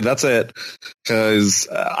eliminated. That's it. Because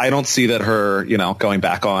I don't see that her, you know, going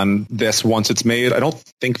back on this once it's made. I don't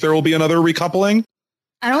think there will be another recoupling.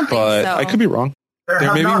 I don't think so. I could be wrong. There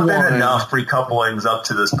have not been enough recouplings up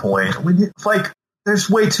to this point. there's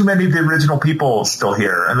way too many of the original people still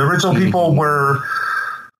here. And the original people were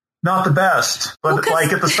not the best. But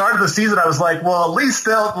like at the start of the season, I was like, well, at least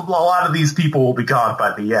a lot of these people will be gone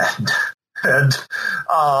by the end. And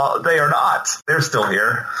they are not. They're still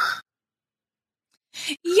here.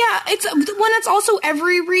 Yeah, it's also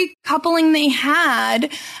every recoupling they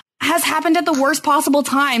had has happened at the worst possible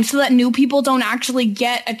time so that new people don't actually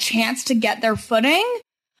get a chance to get their footing.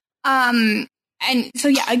 And so,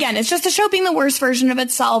 yeah, again, it's just a show being the worst version of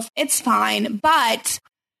itself. It's fine. But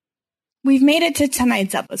we've made it to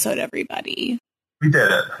tonight's episode, everybody. We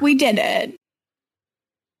did it.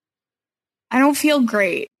 I don't feel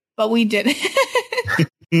great, but we did it.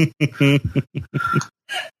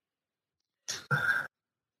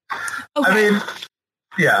 Okay. I mean,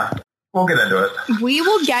 yeah, we'll get into it. We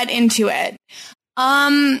will get into it.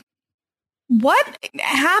 What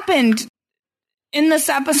happened in this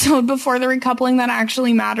episode before the recoupling that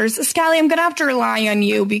actually matters? Scally, I'm going to have to rely on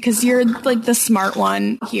you because you're like the smart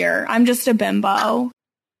one here. I'm just a bimbo.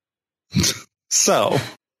 So,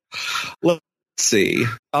 let's see.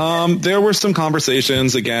 There were some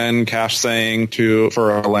conversations, again, Cash saying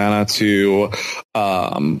for Alana to,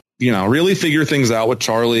 really figure things out with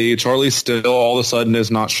Charlie. Charlie still all of a sudden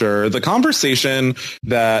is not sure. The conversation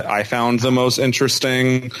that I found the most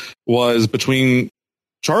interesting was between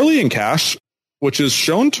Charlie and Cash, which is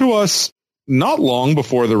shown to us not long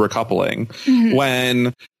before the recoupling,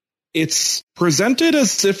 when it's presented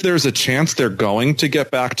as if there's a chance they're going to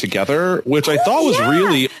get back together, which I thought was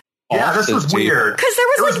really Yeah, this was weird. Because there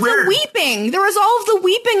was the weeping. There was all of the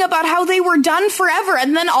weeping about how they were done forever.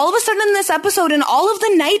 And then all of a sudden in this episode, in all of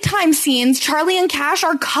the nighttime scenes, Charlie and Cash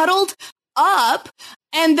are cuddled up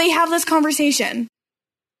and they have this conversation.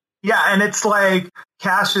 Yeah, and it's like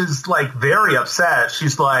Cash is like very upset.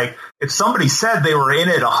 She's like, if somebody said they were in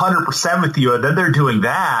it 100% with you and then they're doing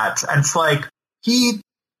that, and it's like, he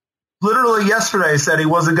literally yesterday said he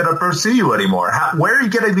wasn't going to pursue you anymore. Where are you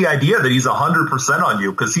getting the idea that he's 100% on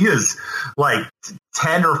you? Because he is like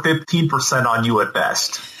 10 or 15% on you at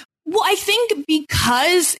best. Well, I think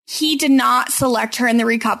because he did not select her in the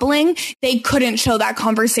recoupling, they couldn't show that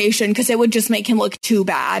conversation because it would just make him look too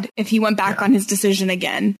bad if he went back on his decision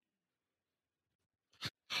again.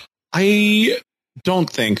 I don't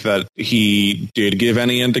think that he did give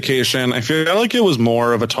any indication. I feel like it was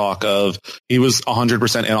more of a talk of he was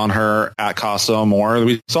 100% in on her at Casa Amor.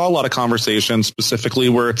 We saw a lot of conversations specifically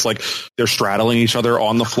where it's like they're straddling each other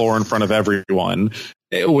on the floor in front of everyone,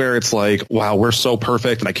 where it's like, wow, we're so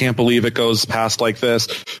perfect and I can't believe it goes past like this,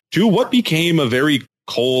 to what became a very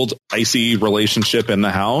cold, icy relationship in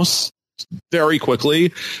the house very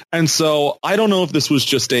quickly. And so I don't know if this was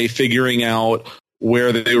just a figuring out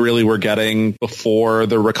where they really were getting before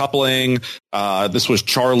the recoupling. This was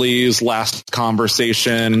Charlie's last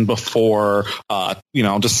conversation before,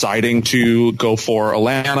 deciding to go for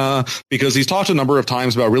Alana, because he's talked a number of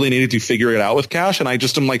times about really needing to figure it out with Cash. And I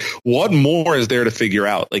just am like, what more is there to figure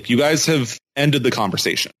out? Like, you guys have ended the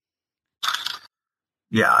conversation.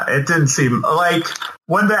 Yeah, it didn't seem like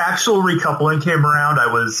when the actual recoupling came around,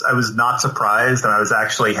 I was not surprised, and I was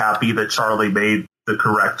actually happy that Charlie made the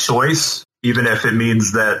correct choice, even if it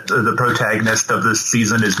means that the protagonist of this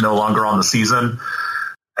season is no longer on the season.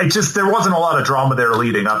 There wasn't a lot of drama there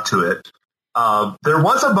leading up to it. There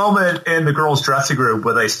was a moment in the girls' dressing room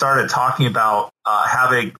where they started talking about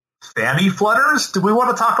having fanny flutters. Do we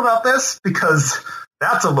want to talk about this? Because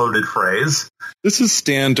that's a loaded phrase. This is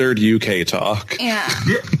standard UK talk. Yeah.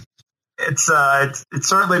 It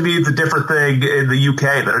certainly means a different thing in the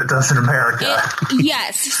UK than it does in America.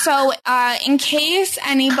 Yes. So in case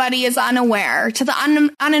anybody is unaware, to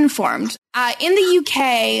the uninformed, in the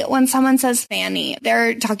UK, when someone says fanny,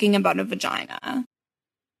 they're talking about a vagina.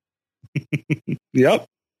 Yep.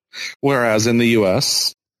 Whereas in the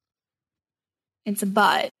US, it's a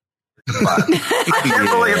butt. I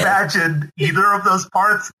can't really imagine either of those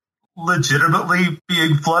parts legitimately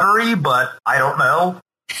being fluttery, but I don't know.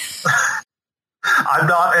 I'm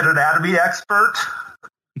not an anatomy expert,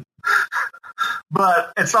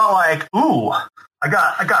 but it's not like, ooh, I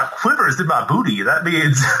got quivers in my booty. That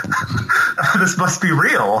means this must be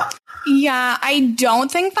real. Yeah, I don't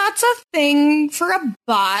think that's a thing for a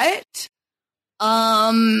butt.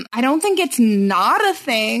 I don't think it's not a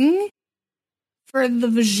thing for the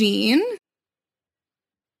vagine.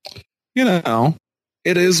 You know,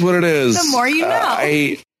 it is what it is. The more you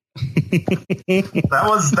know. That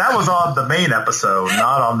was on the main episode,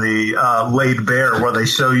 not on the Laid Bare, where they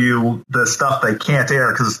show you the stuff they can't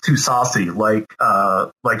air because it's too saucy, like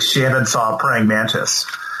Shannon saw a praying mantis.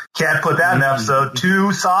 Can't put that in episode.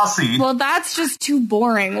 Too saucy. Well, that's just too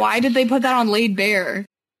boring. Why did they put that on Laid Bare?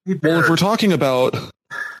 Well, if we're talking about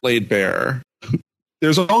Laid Bare,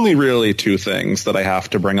 there's only really two things that I have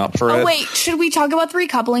to bring up for it. Oh, wait. Should we talk about the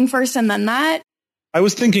recoupling first and then that? I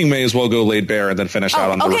was thinking may as well go Laid Bare and then finish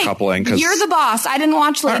out on the recoupling. You're the boss. I didn't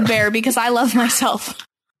watch Laid Bare because I love myself.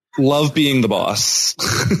 Love being the boss.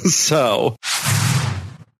 So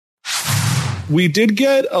we did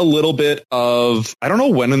get a little bit of, I don't know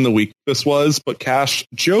when in the week this was, but Cash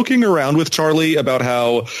joking around with Charlie about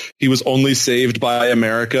how he was only saved by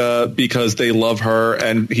America because they love her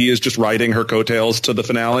and he is just riding her coattails to the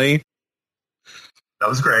finale. That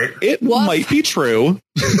was great. It might be true.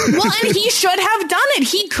 Well, and he should have done it.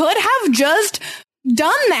 He could have just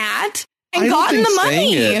done that and gotten the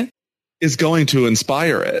money. Is going to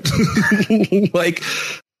inspire it. Like,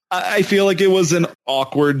 I feel like it was an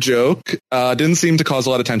awkward joke. Didn't seem to cause a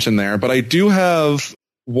lot of tension there, but I do have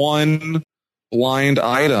one blind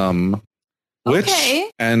item, which,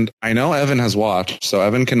 and I know Evan has watched, so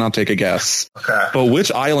Evan cannot take a guess. Okay. But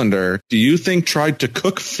which Islander do you think tried to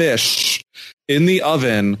cook fish in the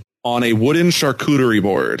oven on a wooden charcuterie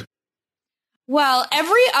board? Well,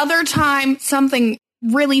 every other time something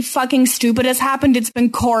really fucking stupid has happened, it's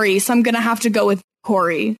been Corey, so I'm going to have to go with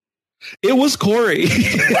Corey. It was Corey.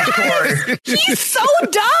 Corey. He's so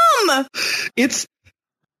dumb.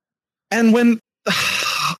 And when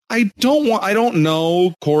I don't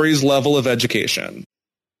know Corey's level of education,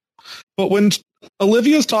 but when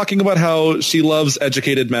Olivia's talking about how she loves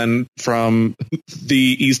educated men from the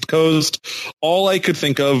East Coast, all I could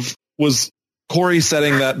think of was Corey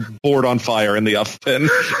setting that board on fire in the oven.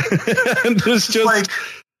 And it was just like,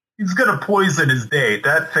 he's going to poison his date.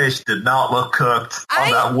 That fish did not look cooked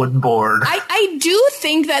on that wooden board. I do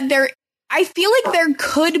think that I feel like there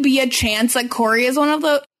could be a chance that Corey is one of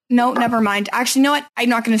the... No, never mind. Actually, you know what? I'm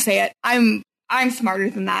not going to say it. I'm smarter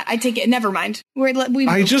than that. I take it. Never mind. We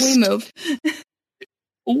moved.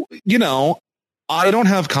 You know, I don't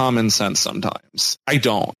have common sense sometimes. I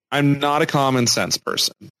don't. I'm not a common sense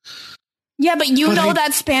person. Yeah, but know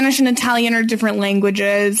that Spanish and Italian are different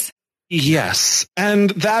languages. Yes. And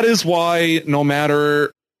that is why no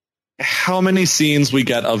matter how many scenes we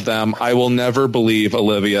get of them, I will never believe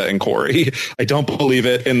Olivia and Corey. I don't believe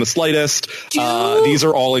it in the slightest. These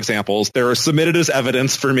are all examples. They're submitted as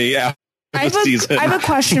evidence for me after the season. I have a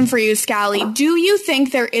question for you, Scally. Do you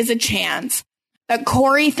think there is a chance that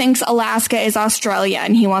Corey thinks Alaska is Australia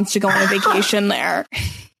and he wants to go on a vacation there?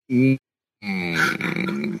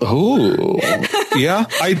 Oh, yeah,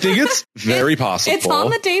 I think it's very possible. It's on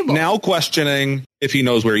the table. Now questioning if he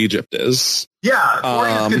knows where Egypt is. Yeah,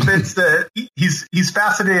 Corey is convinced that he's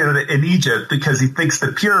fascinated in Egypt because he thinks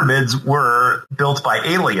the pyramids were built by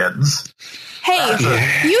aliens. Hey,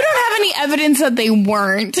 you don't have any evidence that they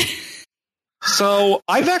weren't. So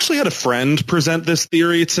I've actually had a friend present this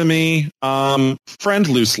theory to me. Friend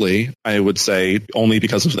loosely, I would say, only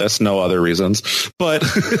because of this, no other reasons. But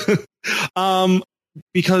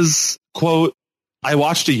because, quote, I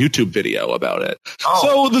watched a YouTube video about it.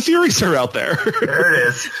 Oh. So the theories are out there. There it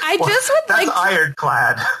is. That's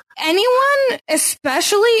ironclad. Anyone,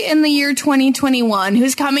 especially in the year 2021,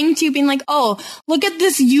 who's coming to you being like, oh, look at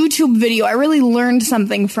this YouTube video. I really learned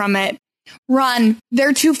something from it. Run.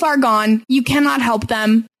 They're too far gone. You cannot help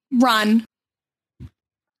them. Run.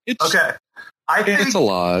 Okay. I think it's a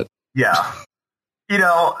lot. Yeah. You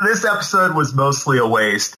know, this episode was mostly a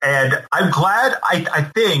waste. And I'm glad, I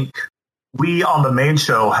think we on the main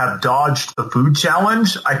show have dodged the food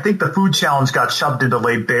challenge. I think the food challenge got shoved into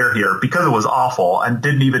Laid Bare here because it was awful and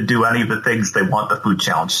didn't even do any of the things they want the food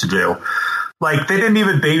challenge to do. Like, they didn't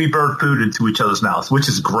even baby bird food into each other's mouths, which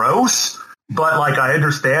is gross. But, like, I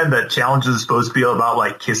understand that challenges is supposed to be about,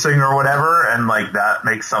 like, kissing or whatever, and, like, that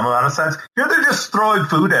makes some amount of sense. Here they're just throwing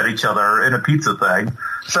food at each other in a pizza thing.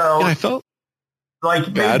 So, yeah, I felt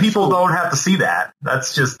like, maybe people don't have to see that.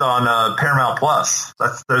 That's just on Paramount Plus.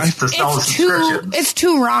 That's to sell subscriptions. It's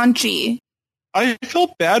too raunchy. I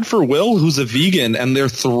felt bad for Will, who's a vegan, and they're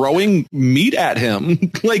throwing meat at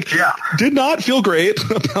him. Like, did not feel great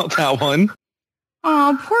about that one.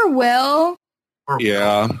 Oh, poor Will.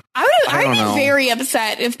 Yeah. I'd be very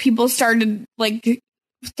upset if people started, like,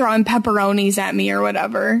 throwing pepperonis at me or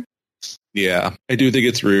whatever. Yeah, I do think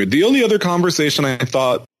it's rude. The only other conversation I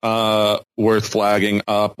thought worth flagging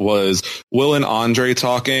up was Will and Andre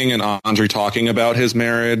talking, and Andre talking about his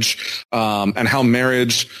marriage and how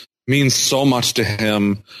marriage means so much to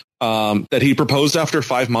him that he proposed after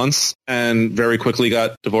 5 months and very quickly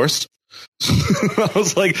got divorced. I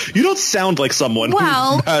was like, you don't sound like someone who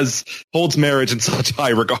holds marriage in such high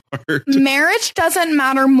regard. Marriage doesn't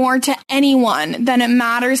matter more to anyone than it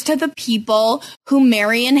matters to the people who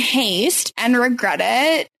marry in haste and regret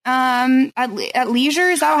it at leisure.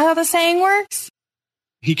 Is that how the saying works?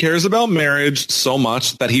 He cares about marriage so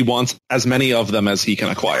much that he wants as many of them as he can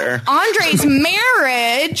acquire. Andre's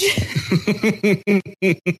marriage.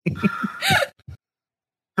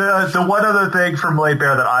 The one other thing from Lay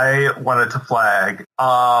Bear that I wanted to flag,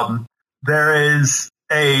 there's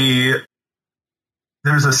a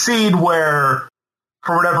scene where,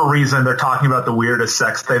 for whatever reason, they're talking about the weirdest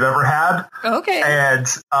sex they've ever had. Okay. And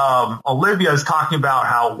Olivia is talking about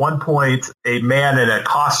how at one point a man in a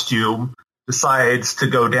costume decides to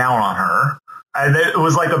go down on her. And it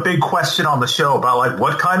was like a big question on the show about like,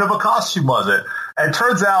 what kind of a costume was it? And it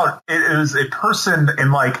turns out it is a person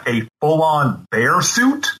in like a full-on bear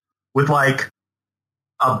suit with like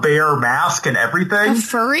a bear mask and everything. A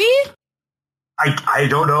furry? I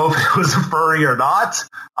don't know if it was a furry or not.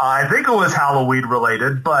 I think it was Halloween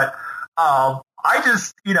related, but I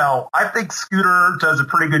think Scooter does a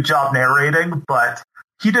pretty good job narrating, but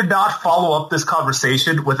he did not follow up this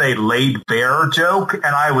conversation with a laid bear joke, and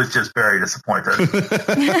I was just very disappointed.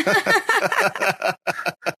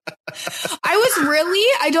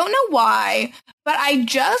 I don't know why, but I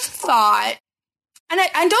just thought, and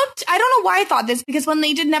I don't know why I thought this, because when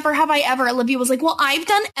they did Never Have I Ever, Olivia was like, well, I've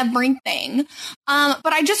done everything.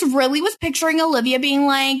 But I just really was picturing Olivia being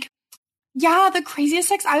like, yeah, the craziest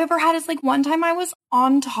sex I've ever had is like one time I was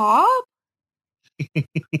on top.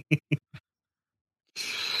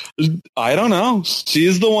 I don't know.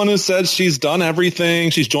 She's the one who said she's done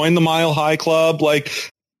everything. She's joined the Mile High Club. Like,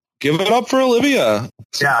 give it up for Olivia.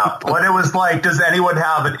 Yeah, when it was like, does anyone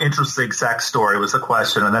have an interesting sex story was the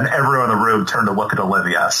question. And then everyone in the room turned to look at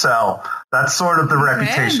Olivia. So that's sort of the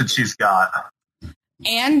reputation she's got.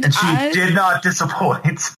 And she did not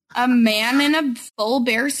disappoint. A man in a full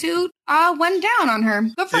bear suit went down on her.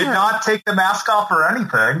 Good for her. Did not take the mask off or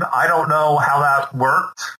anything. I don't know how that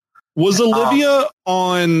worked. Was Olivia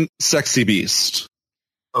on Sexy Beast?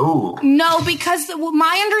 Oh. No, because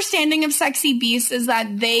my understanding of Sexy Beast is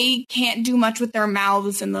that they can't do much with their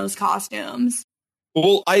mouths in those costumes.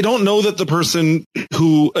 Well, I don't know that the person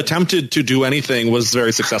who attempted to do anything was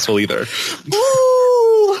very successful either.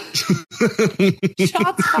 Ooh!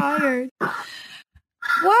 Shots fired.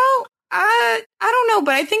 Well, I don't know,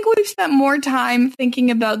 but I think we've spent more time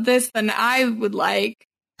thinking about this than I would like.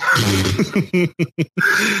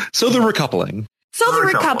 So the recoupling.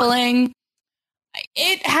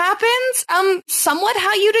 It happens somewhat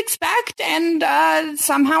how you'd expect, and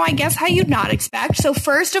somehow I guess how you'd not expect. So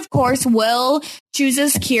first, of course, Will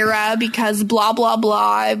chooses Kira because blah, blah,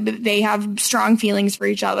 blah. They have strong feelings for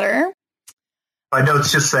each other. My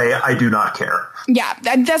notes just say, I do not care. Yeah,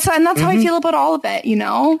 that's how I feel about all of it, you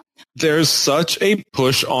know? There's such a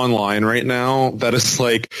push online right now that it's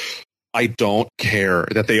like, I don't care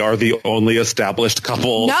that they are the only established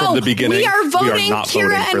couple from the beginning. We are voting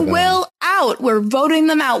Kira and Will out. We're voting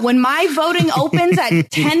them out. When my voting opens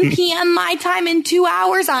at 10 p.m. my time in 2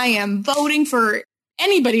 hours, I am voting for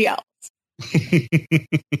anybody else.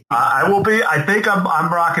 I will be. I think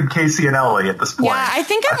I'm rocking Casey and Ellie at this point. Yeah, I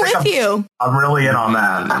think I'm with you. I'm really in on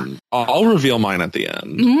that. I'll reveal mine at the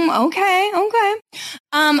end. Okay.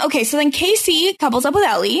 So then Casey couples up with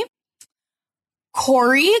Ellie.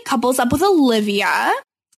 Corey couples up with Olivia.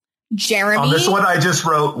 Jeremy. On this one, I just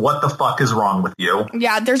wrote, "What the fuck is wrong with you?"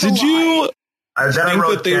 Yeah, there's a lot. Did you think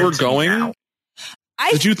that they were going?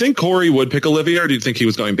 Did you think Corey would pick Olivia, or do you think he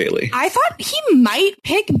was going Bailey? I thought he might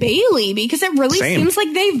pick Bailey because it really seems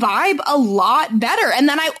like they vibe a lot better. And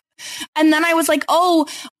then I was like, oh,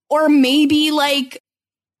 or maybe like,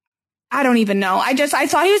 I don't even know. I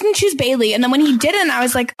thought he was going to choose Bailey. And then when he didn't, I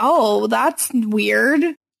was like, oh, that's weird.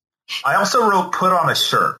 I also wrote put on a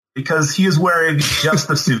shirt because he is wearing just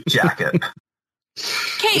the suit jacket.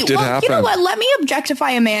 Okay, well, you know what? Let me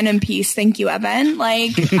objectify a man in peace. Thank you, Evan.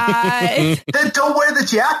 Like, then don't wear the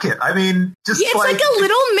jacket. I mean, just it's like a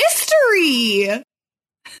little mystery.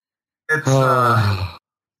 It's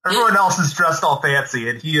everyone else is dressed all fancy,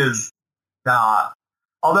 and he is not.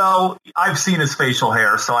 Although I've seen his facial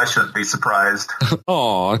hair, so I shouldn't be surprised.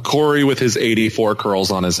 Oh, Corey with his 84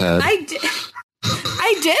 curls on his head. I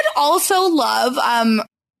did also love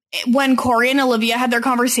when Corey and Olivia had their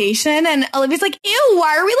conversation, and Olivia's like, ew,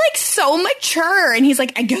 why are we like so mature? And he's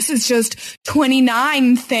like, I guess it's just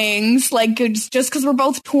 29 things. Like, it's just because we're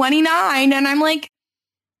both 29. And I'm like,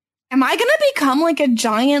 Am I gonna become like a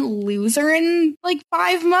giant loser in like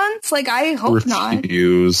 5 months? Like, I hope not.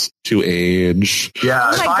 Refuse to age.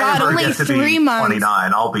 Yeah, Oh my if I God, ever only get to 3 be months.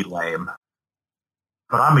 29, I'll be lame.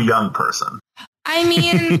 But I'm a young person. I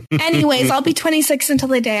mean, anyways, I'll be 26 until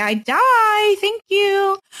the day I die. Thank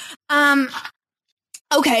you.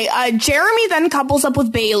 Okay, Jeremy then couples up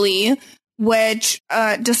with Bailey, which,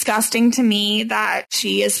 disgusting to me that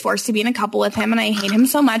she is forced to be in a couple with him, and I hate him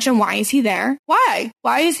so much, and why is he there? Why?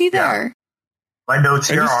 Why is he there? Yeah. My notes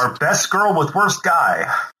here are best girl with worst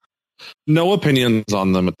guy. No opinions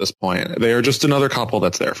on them at this point. They are just another couple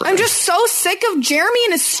that's there for I'm me. just so sick of Jeremy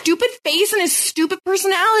and his stupid face and his stupid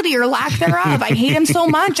personality or lack thereof. I hate him so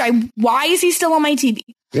much. Why is he still on my TV?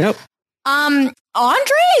 Yep.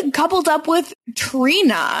 Andre coupled up with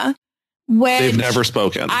Trina. Which They've never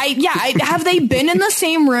spoken. Have they been in the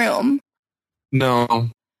same room? No.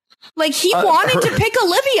 Like, he wanted to pick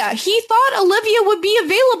Olivia. He thought Olivia would be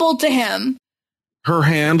available to him. Her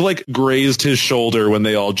hand like grazed his shoulder when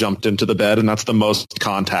they all jumped into the bed, and that's the most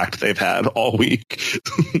contact they've had all week.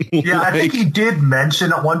 Yeah, I think he did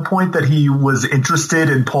mention at one point that he was interested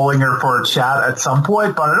in pulling her for a chat at some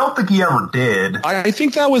point, but I don't think he ever did. I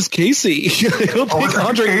think that was Casey. I don't think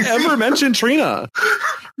Andre ever mentioned Trina.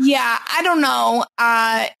 Yeah, I don't know.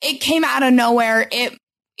 It came out of nowhere. It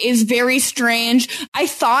is very strange. I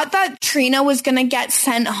thought that Trina was going to get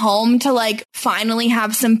sent home to like finally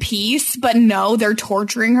have some peace, but no, they're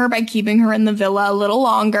torturing her by keeping her in the villa a little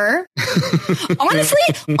longer. Honestly,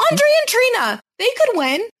 Andre and Trina, they could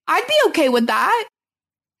win. I'd be okay with that.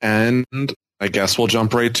 And I guess we'll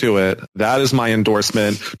jump right to it. That is my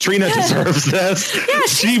endorsement. Trina deserves this. Yeah,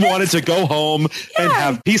 she wanted to go home and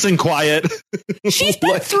have peace and quiet. She's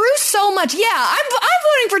been through so much. Yeah, I'm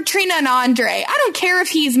voting for Trina and Andre. I don't care if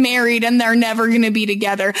he's married and they're never going to be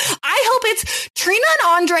together. I hope it's Trina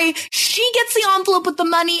and Andre. She gets the envelope with the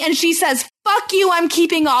money and she says, fuck you, I'm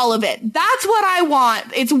keeping all of it. That's what I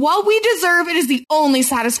want. It's what we deserve. It is the only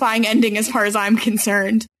satisfying ending as far as I'm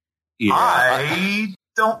concerned. Yeah. I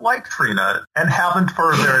don't like Trina and haven't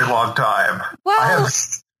for a very long time. Well,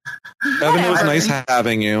 Evan, it was nice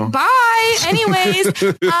having you. Bye. Anyways,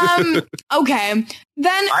 okay.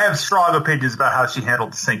 Then I have strong opinions about how she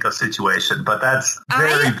handled the Cinco situation, but that's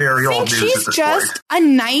very old news at this point. She's just a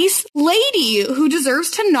nice lady who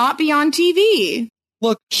deserves to not be on TV.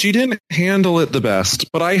 Look, she didn't handle it the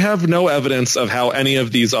best, but I have no evidence of how any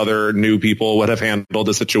of these other new people would have handled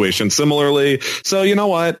the situation similarly. So you know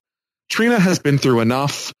what? Trina has been through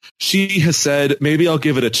enough. She has said, maybe I'll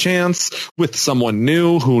give it a chance with someone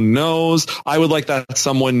new. Who knows? I would like that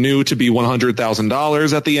someone new to be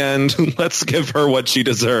 $100,000 at the end. Let's give her what she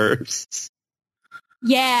deserves.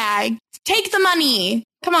 Yeah, take the money.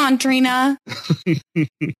 Come on, Trina.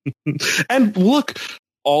 And look,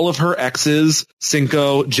 all of her exes,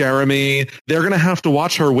 Cinco, Jeremy, they're going to have to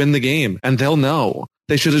watch her win the game, and they'll know.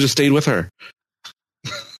 They should have just stayed with her.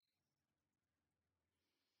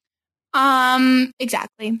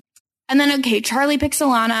 Exactly. And then, okay, Charlie picks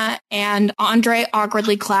Alana and Andre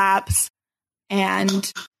awkwardly claps.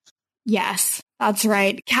 And yes, that's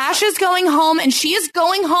right. Cash is going home and she is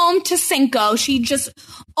going home to Cinco. She just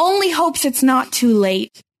only hopes it's not too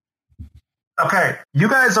late. Okay, you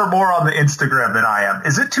guys are more on the Instagram than I am.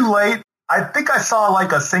 Is it too late? I think I saw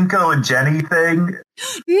like a Cinco and Jenny thing.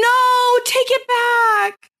 No, take it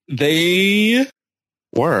back. They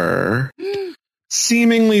were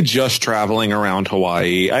seemingly just traveling around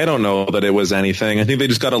Hawaii. I don't know that it was anything. I think they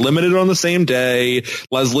just got eliminated on the same day.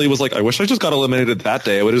 Leslie was like, I wish I just got eliminated that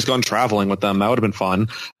day. I would have just gone traveling with them. That would have been fun.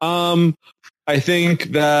 I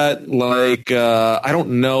think that like, I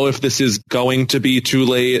don't know if this is going to be too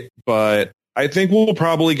late, but I think we'll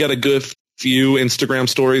probably get a good few Instagram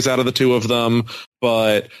stories out of the two of them,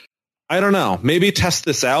 but I don't know. Maybe test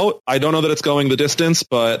this out. I don't know that it's going the distance,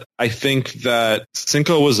 but I think that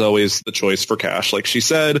Cinco was always the choice for Cash, like she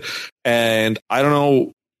said. And I don't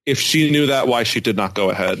know if she knew that, why she did not go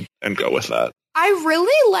ahead and go with that. I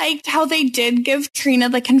really liked how they did give Trina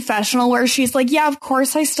the confessional where she's like, yeah, of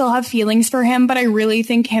course I still have feelings for him, but I really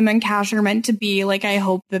think him and Cash are meant to be. Like, I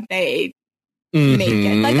hope that they make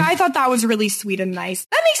it. Like, I thought that was really sweet and nice.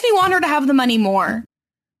 That makes me want her to have the money more.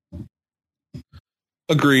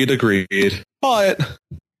 Agreed. But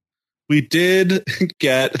we did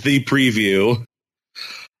get the preview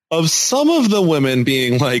of some of the women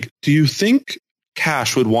being like, do you think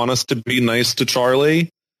Cash would want us to be nice to Charlie?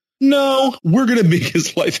 No, we're going to make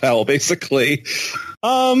his life hell, basically.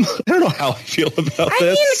 I don't know how I feel about this. I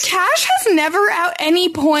mean, Cash has never at any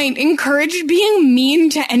point encouraged being mean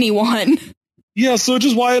to anyone. Yeah, so which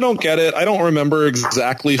is why I don't get it. I don't remember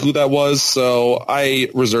exactly who that was, so I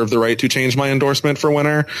reserve the right to change my endorsement for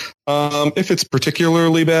winner if it's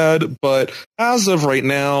particularly bad. But as of right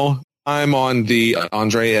now, I'm on the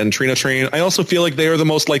Andre and Trina train. I also feel like they are the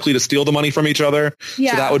most likely to steal the money from each other, so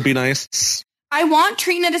that would be nice. I want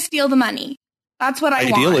Trina to steal the money. That's what I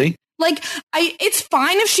want. Ideally. Like, it's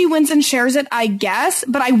fine if she wins and shares it, I guess,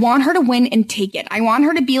 but I want her to win and take it. I want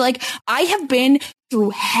her to be like, I have been through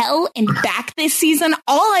hell and back this season.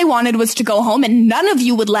 All I wanted was to go home, and none of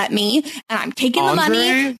you would let me, and I'm taking the money,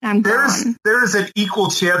 and I'm gone. There's an equal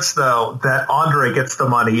chance, though, that Andre gets the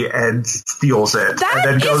money and steals it, and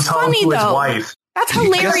then goes home to his wife. That's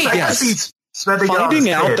hilarious. Yes. Finding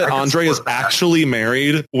out that Andre is actually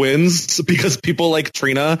married wins because people like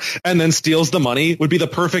Trina and then steals the money would be the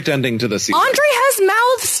perfect ending to the season. Andre has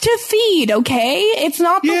mouths to feed, okay? It's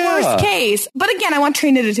not the worst case. But again, I want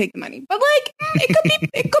Trina to take the money. But like,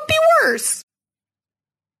 it could be worse.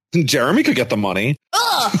 Jeremy could get the money.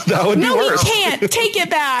 Ugh. That would be worse. No, he can't. Take it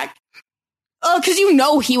back. Oh, because you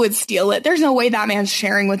know he would steal it. There's no way that man's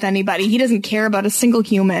sharing with anybody. He doesn't care about a single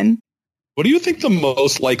human. What do you think the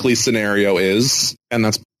most likely scenario is? And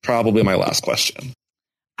that's probably my last question.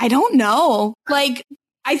 I don't know. Like,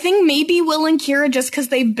 I think maybe Will and Kira just because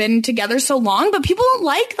they've been together so long, but people don't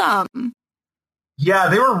like them. Yeah,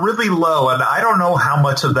 they were really low, and I don't know how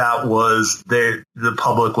much of that was the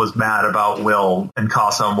public was mad about Will and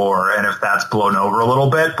Casa Amor, and if that's blown over a little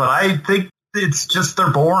bit. But I think it's just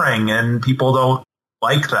they're boring, and people don't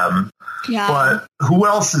like them. Yeah. But who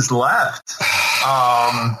else is left?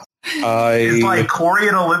 Is like Corey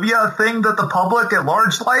and Olivia a thing that the public at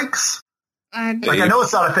large likes? I know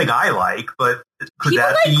it's not a thing I like, but could people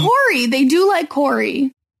like Corey. They do like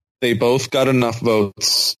Corey. They both got enough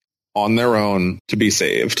votes on their own to be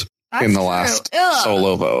saved in the last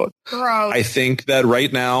solo vote. Gross. I think that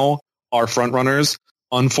right now our front runners,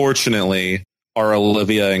 unfortunately, are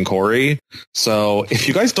Olivia and Corey. So if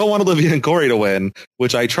you guys don't want Olivia and Corey to win,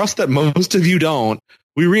 which I trust that most of you don't,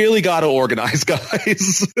 we really got to organize,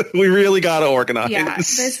 guys. We really got to organize. Yeah,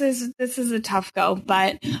 this is a tough go,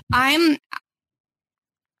 but I'm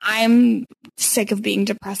sick of being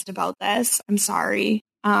depressed about this. I'm sorry.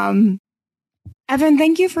 Evan,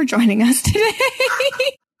 thank you for joining us today.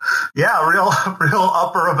 Yeah, real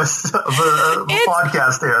upper of a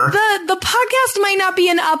podcast here. The podcast might not be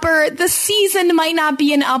an upper, the season might not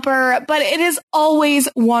be an upper, but it is always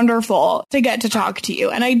wonderful to get to talk to you,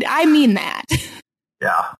 and I mean that.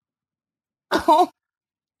 Yeah. Well,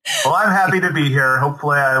 I'm happy to be here.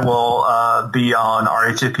 Hopefully I will be on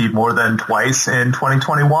RHAP more than twice in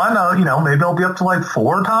 2021. Maybe I'll be up to like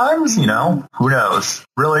 4 times. Who knows?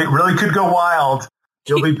 Really could go wild.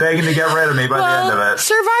 You'll be begging to get rid of me by the end of it.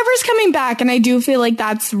 Survivor's coming back, and I do feel like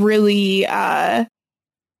that's really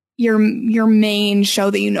your main show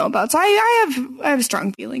that you know about. So I have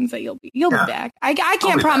strong feelings that you'll be back. I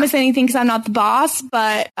can't promise anything because I'm not the boss,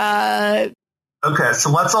 but okay, so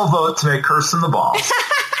let's all vote to make Kirsten the boss.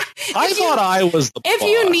 I thought I was the boss. If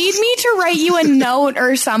you need me to write you a note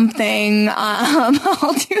or something, I'll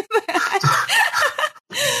do that.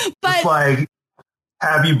 But just like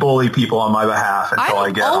have you bully people on my behalf until I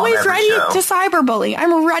get on every show. I'm always ready to cyberbully.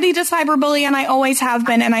 I'm ready to cyberbully, and I always have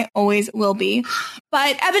been, and I always will be.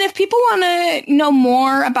 But Evan, if people want to know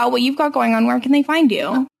more about what you've got going on, where can they find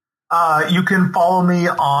you? You can follow me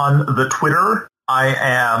on the Twitter. I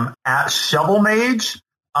am at Shovelmage.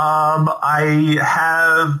 I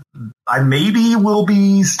maybe will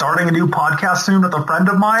be starting a new podcast soon with a friend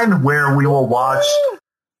of mine where we will watch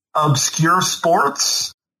obscure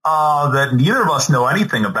sports that neither of us know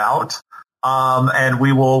anything about. And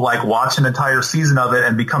we will watch an entire season of it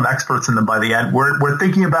and become experts in them by the end. We're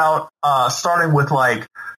thinking about starting with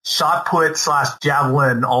shot put /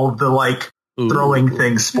 javelin, all of the throwing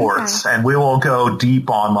things sports, and we will go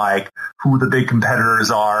deep on who the big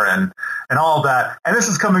competitors are and all of that. And this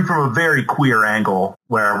is coming from a very queer angle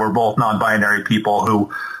where we're both non-binary people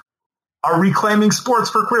who are reclaiming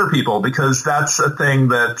sports for queer people, because that's a thing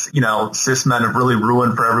that cis men have really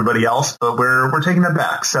ruined for everybody else, but we're taking it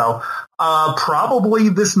back. So probably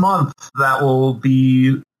this month that will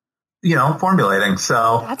be formulating.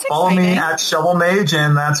 So follow me at Shovelmage,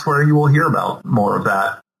 and that's where you will hear about more of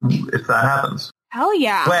that. If that happens. Hell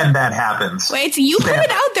yeah. When that happens. Wait, so you put it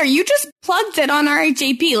out there. You just plugged it on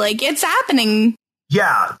RHAP. It's happening.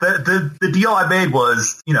 Yeah. The deal I made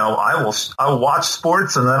was, I will watch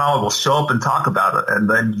sports, and then I will show up and talk about it. And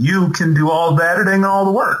then you can do all the editing and all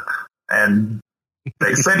the work. And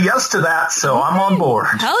they said yes to that. So I'm on board.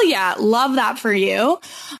 Hell yeah. Love that for you.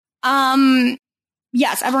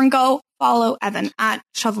 Yes, everyone go follow Evan at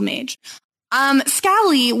Shovelmage.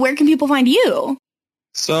 Scally, where can people find you?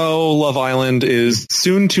 So Love Island is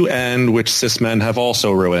soon to end, which cis men have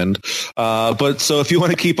also ruined. But so if you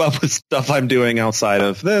want to keep up with stuff I'm doing outside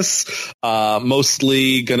of this,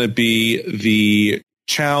 mostly going to be the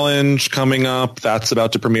challenge coming up. That's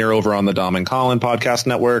about to premiere over on the Dom and Colin podcast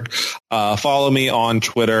network. Follow me on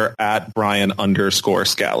Twitter at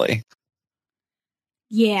Brian_Scally.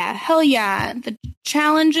 Yeah, hell yeah. The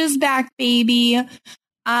challenge is back, baby.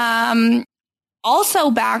 Also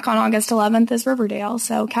back on August 11th is Riverdale,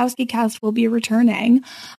 so Kowski Cast will be returning.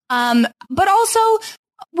 But also,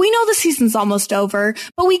 we know the season's almost over,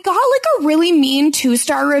 but we got like a really mean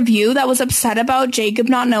 2-star review that was upset about Jacob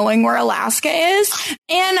not knowing where Alaska is.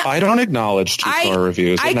 And I don't acknowledge 2-star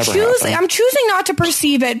reviews. I'm choosing not to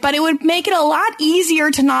perceive it, but it would make it a lot easier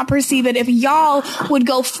to not perceive it if y'all would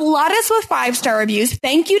go flood us with 5-star reviews.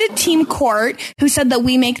 Thank you to Team Court, who said that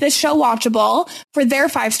we make this show watchable, for their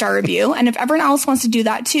 5-star review. And if everyone else wants to do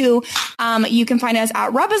that too, you can find us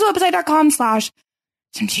at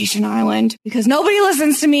rubbiswebsite.com/Temptation Island, because nobody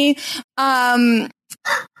listens to me. And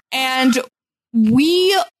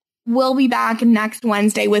we will be back next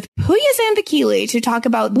Wednesday with Puya Zambakili to talk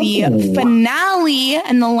about the finale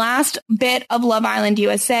and the last bit of Love Island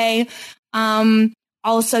USA.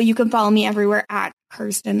 Also, you can follow me everywhere at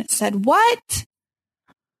Kirsten Said What.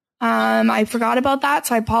 I forgot about that,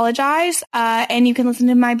 so I apologize. And you can listen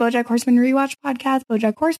to my BoJack Horseman Rewatch podcast,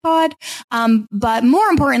 BoJack Horse Pod. But more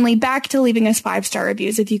importantly, back to leaving us 5-star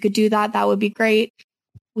reviews. If you could do that, that would be great.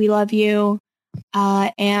 We love you.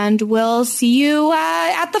 And we'll see you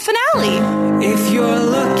at the finale. If you're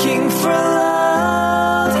looking for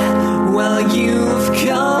love, well, you've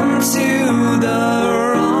come to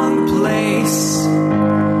the wrong place.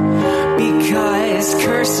 Because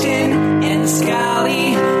Kirsten and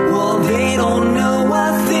Scally, well, they don't know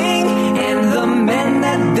a thing. And the men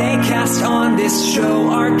that they cast on this show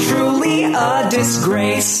are truly a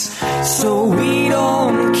disgrace. So we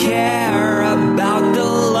don't care about the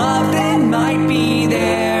love that might be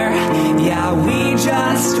there. Yeah, we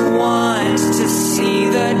just want to see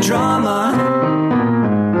the drama.